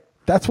 But like,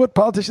 that's what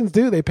politicians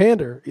do. They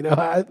pander.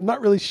 I'm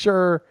not really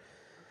sure.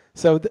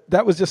 So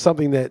that was just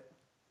something that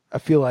I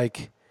feel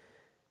like.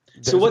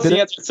 So what's the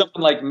answer to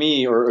someone like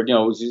me, or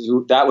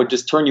that would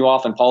just turn you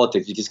off in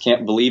politics? You just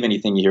can't believe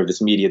anything you hear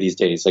this media these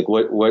days. Like,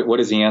 what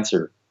is the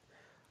answer?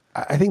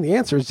 I think the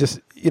answer is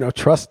just,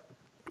 trust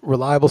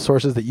reliable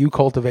sources that you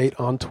cultivate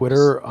on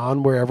Twitter,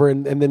 on wherever,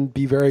 and then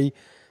be very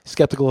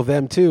skeptical of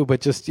them too.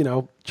 But just,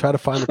 try to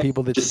find the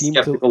people that seem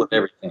skeptical of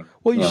everything.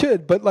 Well, you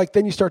should, but like,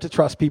 then you start to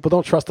trust people.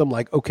 Don't trust them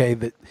like, okay,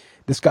 that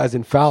this guy's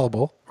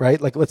infallible, right?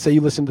 Like, let's say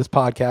you listen to this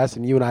podcast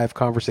and you and I have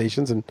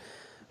conversations, and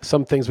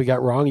some things we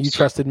got wrong. You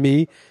trusted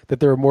me that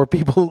there were more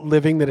people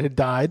living that had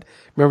died.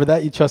 Remember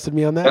that? You trusted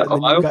me on that?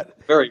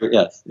 Very good.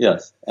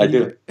 Yes, I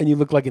do. And you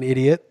look like an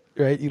idiot,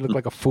 right? You look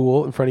like a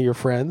fool in front of your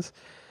friends.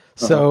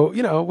 So,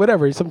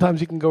 whatever.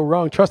 Sometimes you can go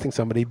wrong trusting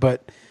somebody,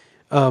 but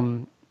I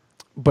think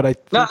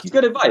that's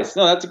good advice.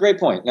 No, that's a great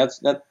point.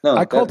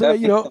 I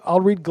cultivate,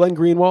 I'll read Glenn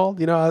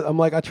Greenwald. I'm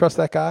like, I trust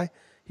that guy.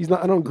 I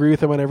don't agree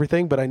with him on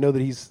everything, but I know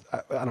that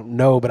I don't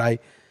know, but I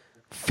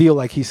feel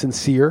like he's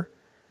sincere,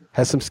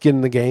 has some skin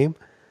in the game.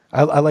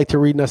 I like to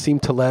read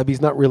Nassim Taleb.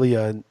 He's not really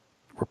a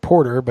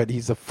reporter, but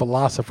he's a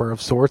philosopher of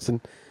sorts,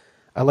 and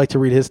I like to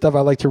read his stuff.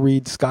 I like to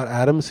read Scott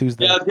Adams, I was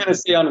going to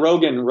say on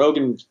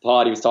Rogan's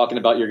pod, he was talking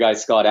about your guy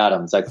Scott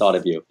Adams. I thought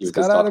of you.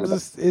 Scott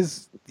Adams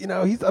is I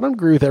don't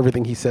agree with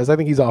everything he says. I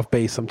think he's off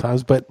base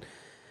sometimes, but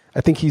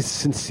I think he's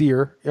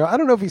sincere. I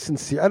don't know if he's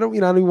sincere. I don't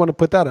even want to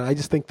put that on. I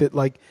just think that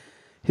like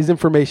his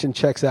information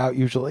checks out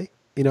usually.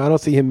 I don't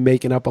see him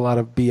making up a lot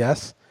of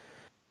BS.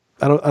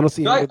 I don't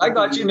see. I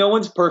got you. No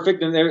one's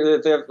perfect, and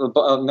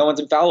no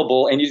one's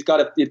infallible, and you just got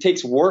to. It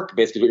takes work,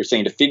 basically, what you're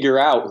saying, to figure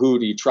out who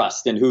do you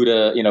trust and who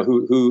to,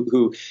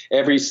 who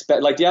every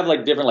like. Do you have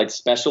like different like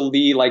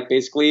specialty, like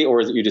basically, or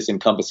is it you just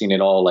encompassing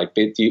it all? Like,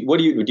 do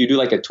you do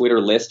like a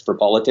Twitter list for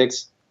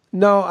politics?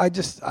 No, I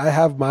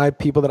have my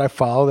people that I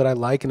follow that I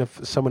like, and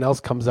if someone else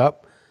comes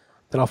up,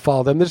 then I'll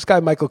follow them. There's this guy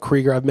Michael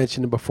Krieger. I've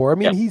mentioned him before. I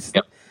mean,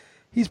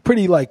 he's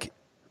pretty like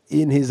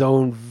in his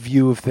own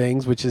view of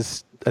things, which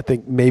is, I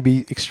think, maybe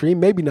extreme,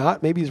 maybe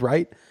not, maybe he's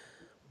right,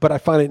 but I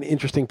find it an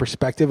interesting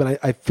perspective, and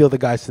I feel the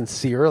guy's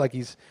sincere, like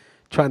he's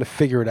trying to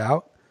figure it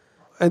out.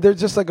 And there's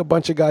just like a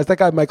bunch of guys. That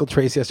guy Michael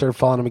Tracy, I started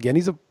following him again.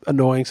 He's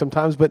annoying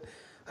sometimes, but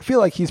I feel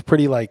like he's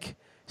pretty like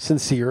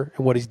sincere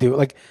in what he's doing.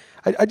 Like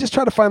I just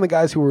try to find the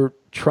guys who are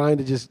trying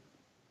to just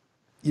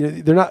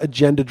they're not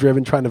agenda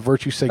driven, trying to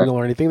virtue signal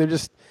or anything. They're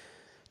just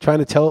trying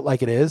to tell it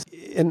like it is.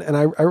 And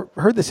I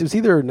heard this. It was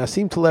either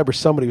Nassim Taleb or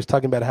somebody was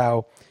talking about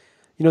how,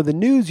 the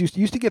news, you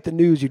used to get the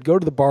news, you'd go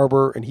to the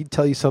barber and he'd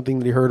tell you something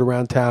that he heard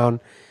around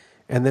town.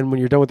 And then when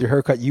you're done with your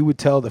haircut, you would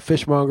tell the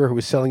fishmonger who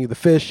was selling you the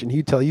fish, and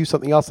he'd tell you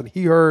something else that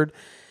he heard.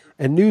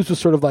 And news was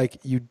sort of like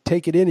you'd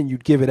take it in and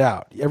you'd give it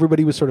out.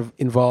 Everybody was sort of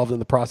involved in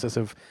the process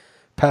of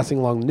passing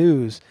along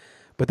news.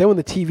 But then when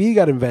the TV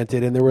got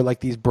invented and there were like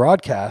these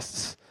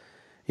broadcasts,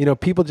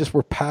 people just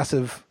were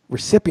passive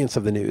recipients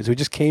of the news. It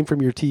just came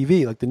from your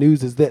TV, like the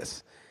news is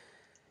this.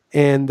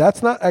 And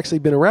that's not actually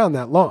been around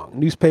that long.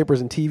 Newspapers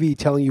and TV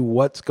telling you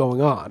what's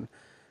going on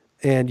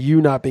and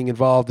you not being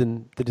involved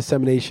in the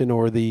dissemination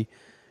or the,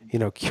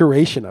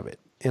 curation of it.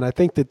 And I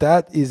think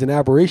that is an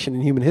aberration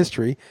in human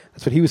history.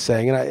 That's what he was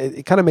saying. And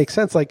it kind of makes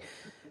sense. Like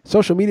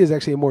social media is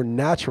actually a more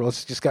natural,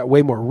 it's just got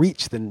way more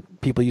reach than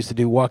people used to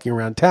do walking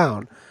around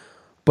town.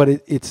 But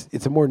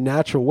it's a more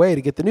natural way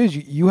to get the news.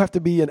 You have to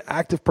be an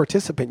active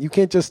participant. You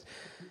can't just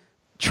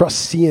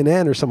trust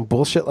CNN or some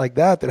bullshit like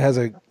that has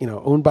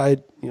owned by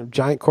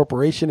giant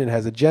corporation. It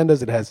has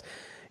agendas. It has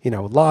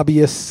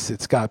lobbyists.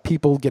 It's got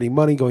people getting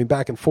money going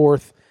back and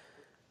forth.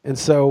 And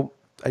so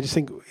I just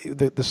think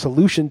the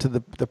solution to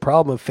the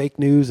problem of fake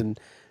news and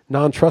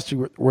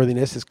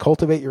non-trustworthiness is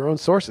cultivate your own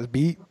sources.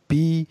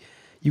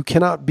 You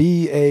cannot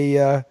be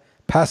a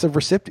passive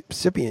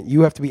recipient.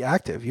 You have to be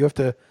active. You have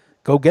to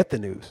go get the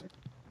news.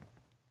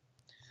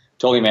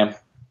 Totally, man.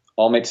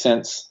 All makes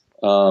sense.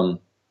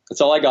 That's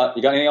all I got.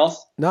 You got anything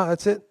else? No,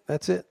 that's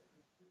it.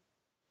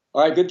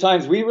 All right, good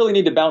times. We really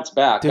need to bounce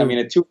back. Dude. I mean,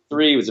 a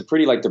 2-3 was a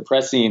pretty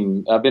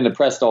depressing. I've been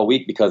depressed all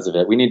week because of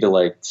it. We need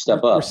to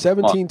step up. We're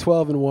 17,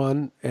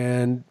 12-1,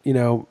 and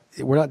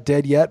we're not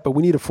dead yet, but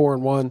we need a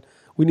 4-1.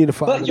 We need a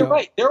 5. But you're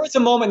right. There was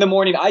a moment in the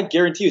morning. I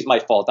guarantee it was my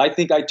fault. I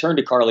think I turned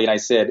to Carly and I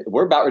said,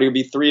 "We're about ready to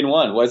be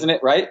 3-1, wasn't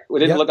it? Right? It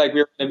didn't look like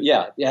we were.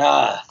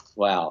 Yeah.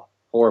 Wow,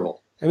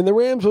 horrible. I mean, the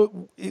Rams.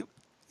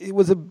 It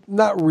was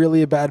not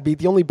really a bad beat.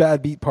 The only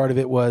bad beat part of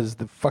it was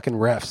the fucking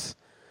refs.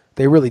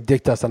 They really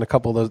dicked us on a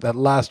couple of those. That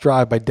last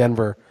drive by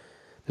Denver,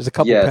 there's a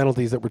couple of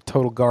penalties that were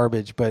total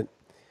garbage. But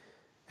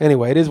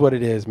anyway, it is what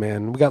it is,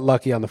 man. We got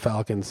lucky on the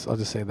Falcons. I'll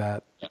just say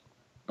that.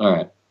 All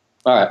right.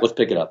 Let's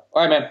pick it up.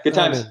 All right, man. Good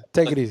times.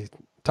 Take it easy.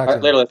 Talk to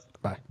you later.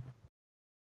 Bye.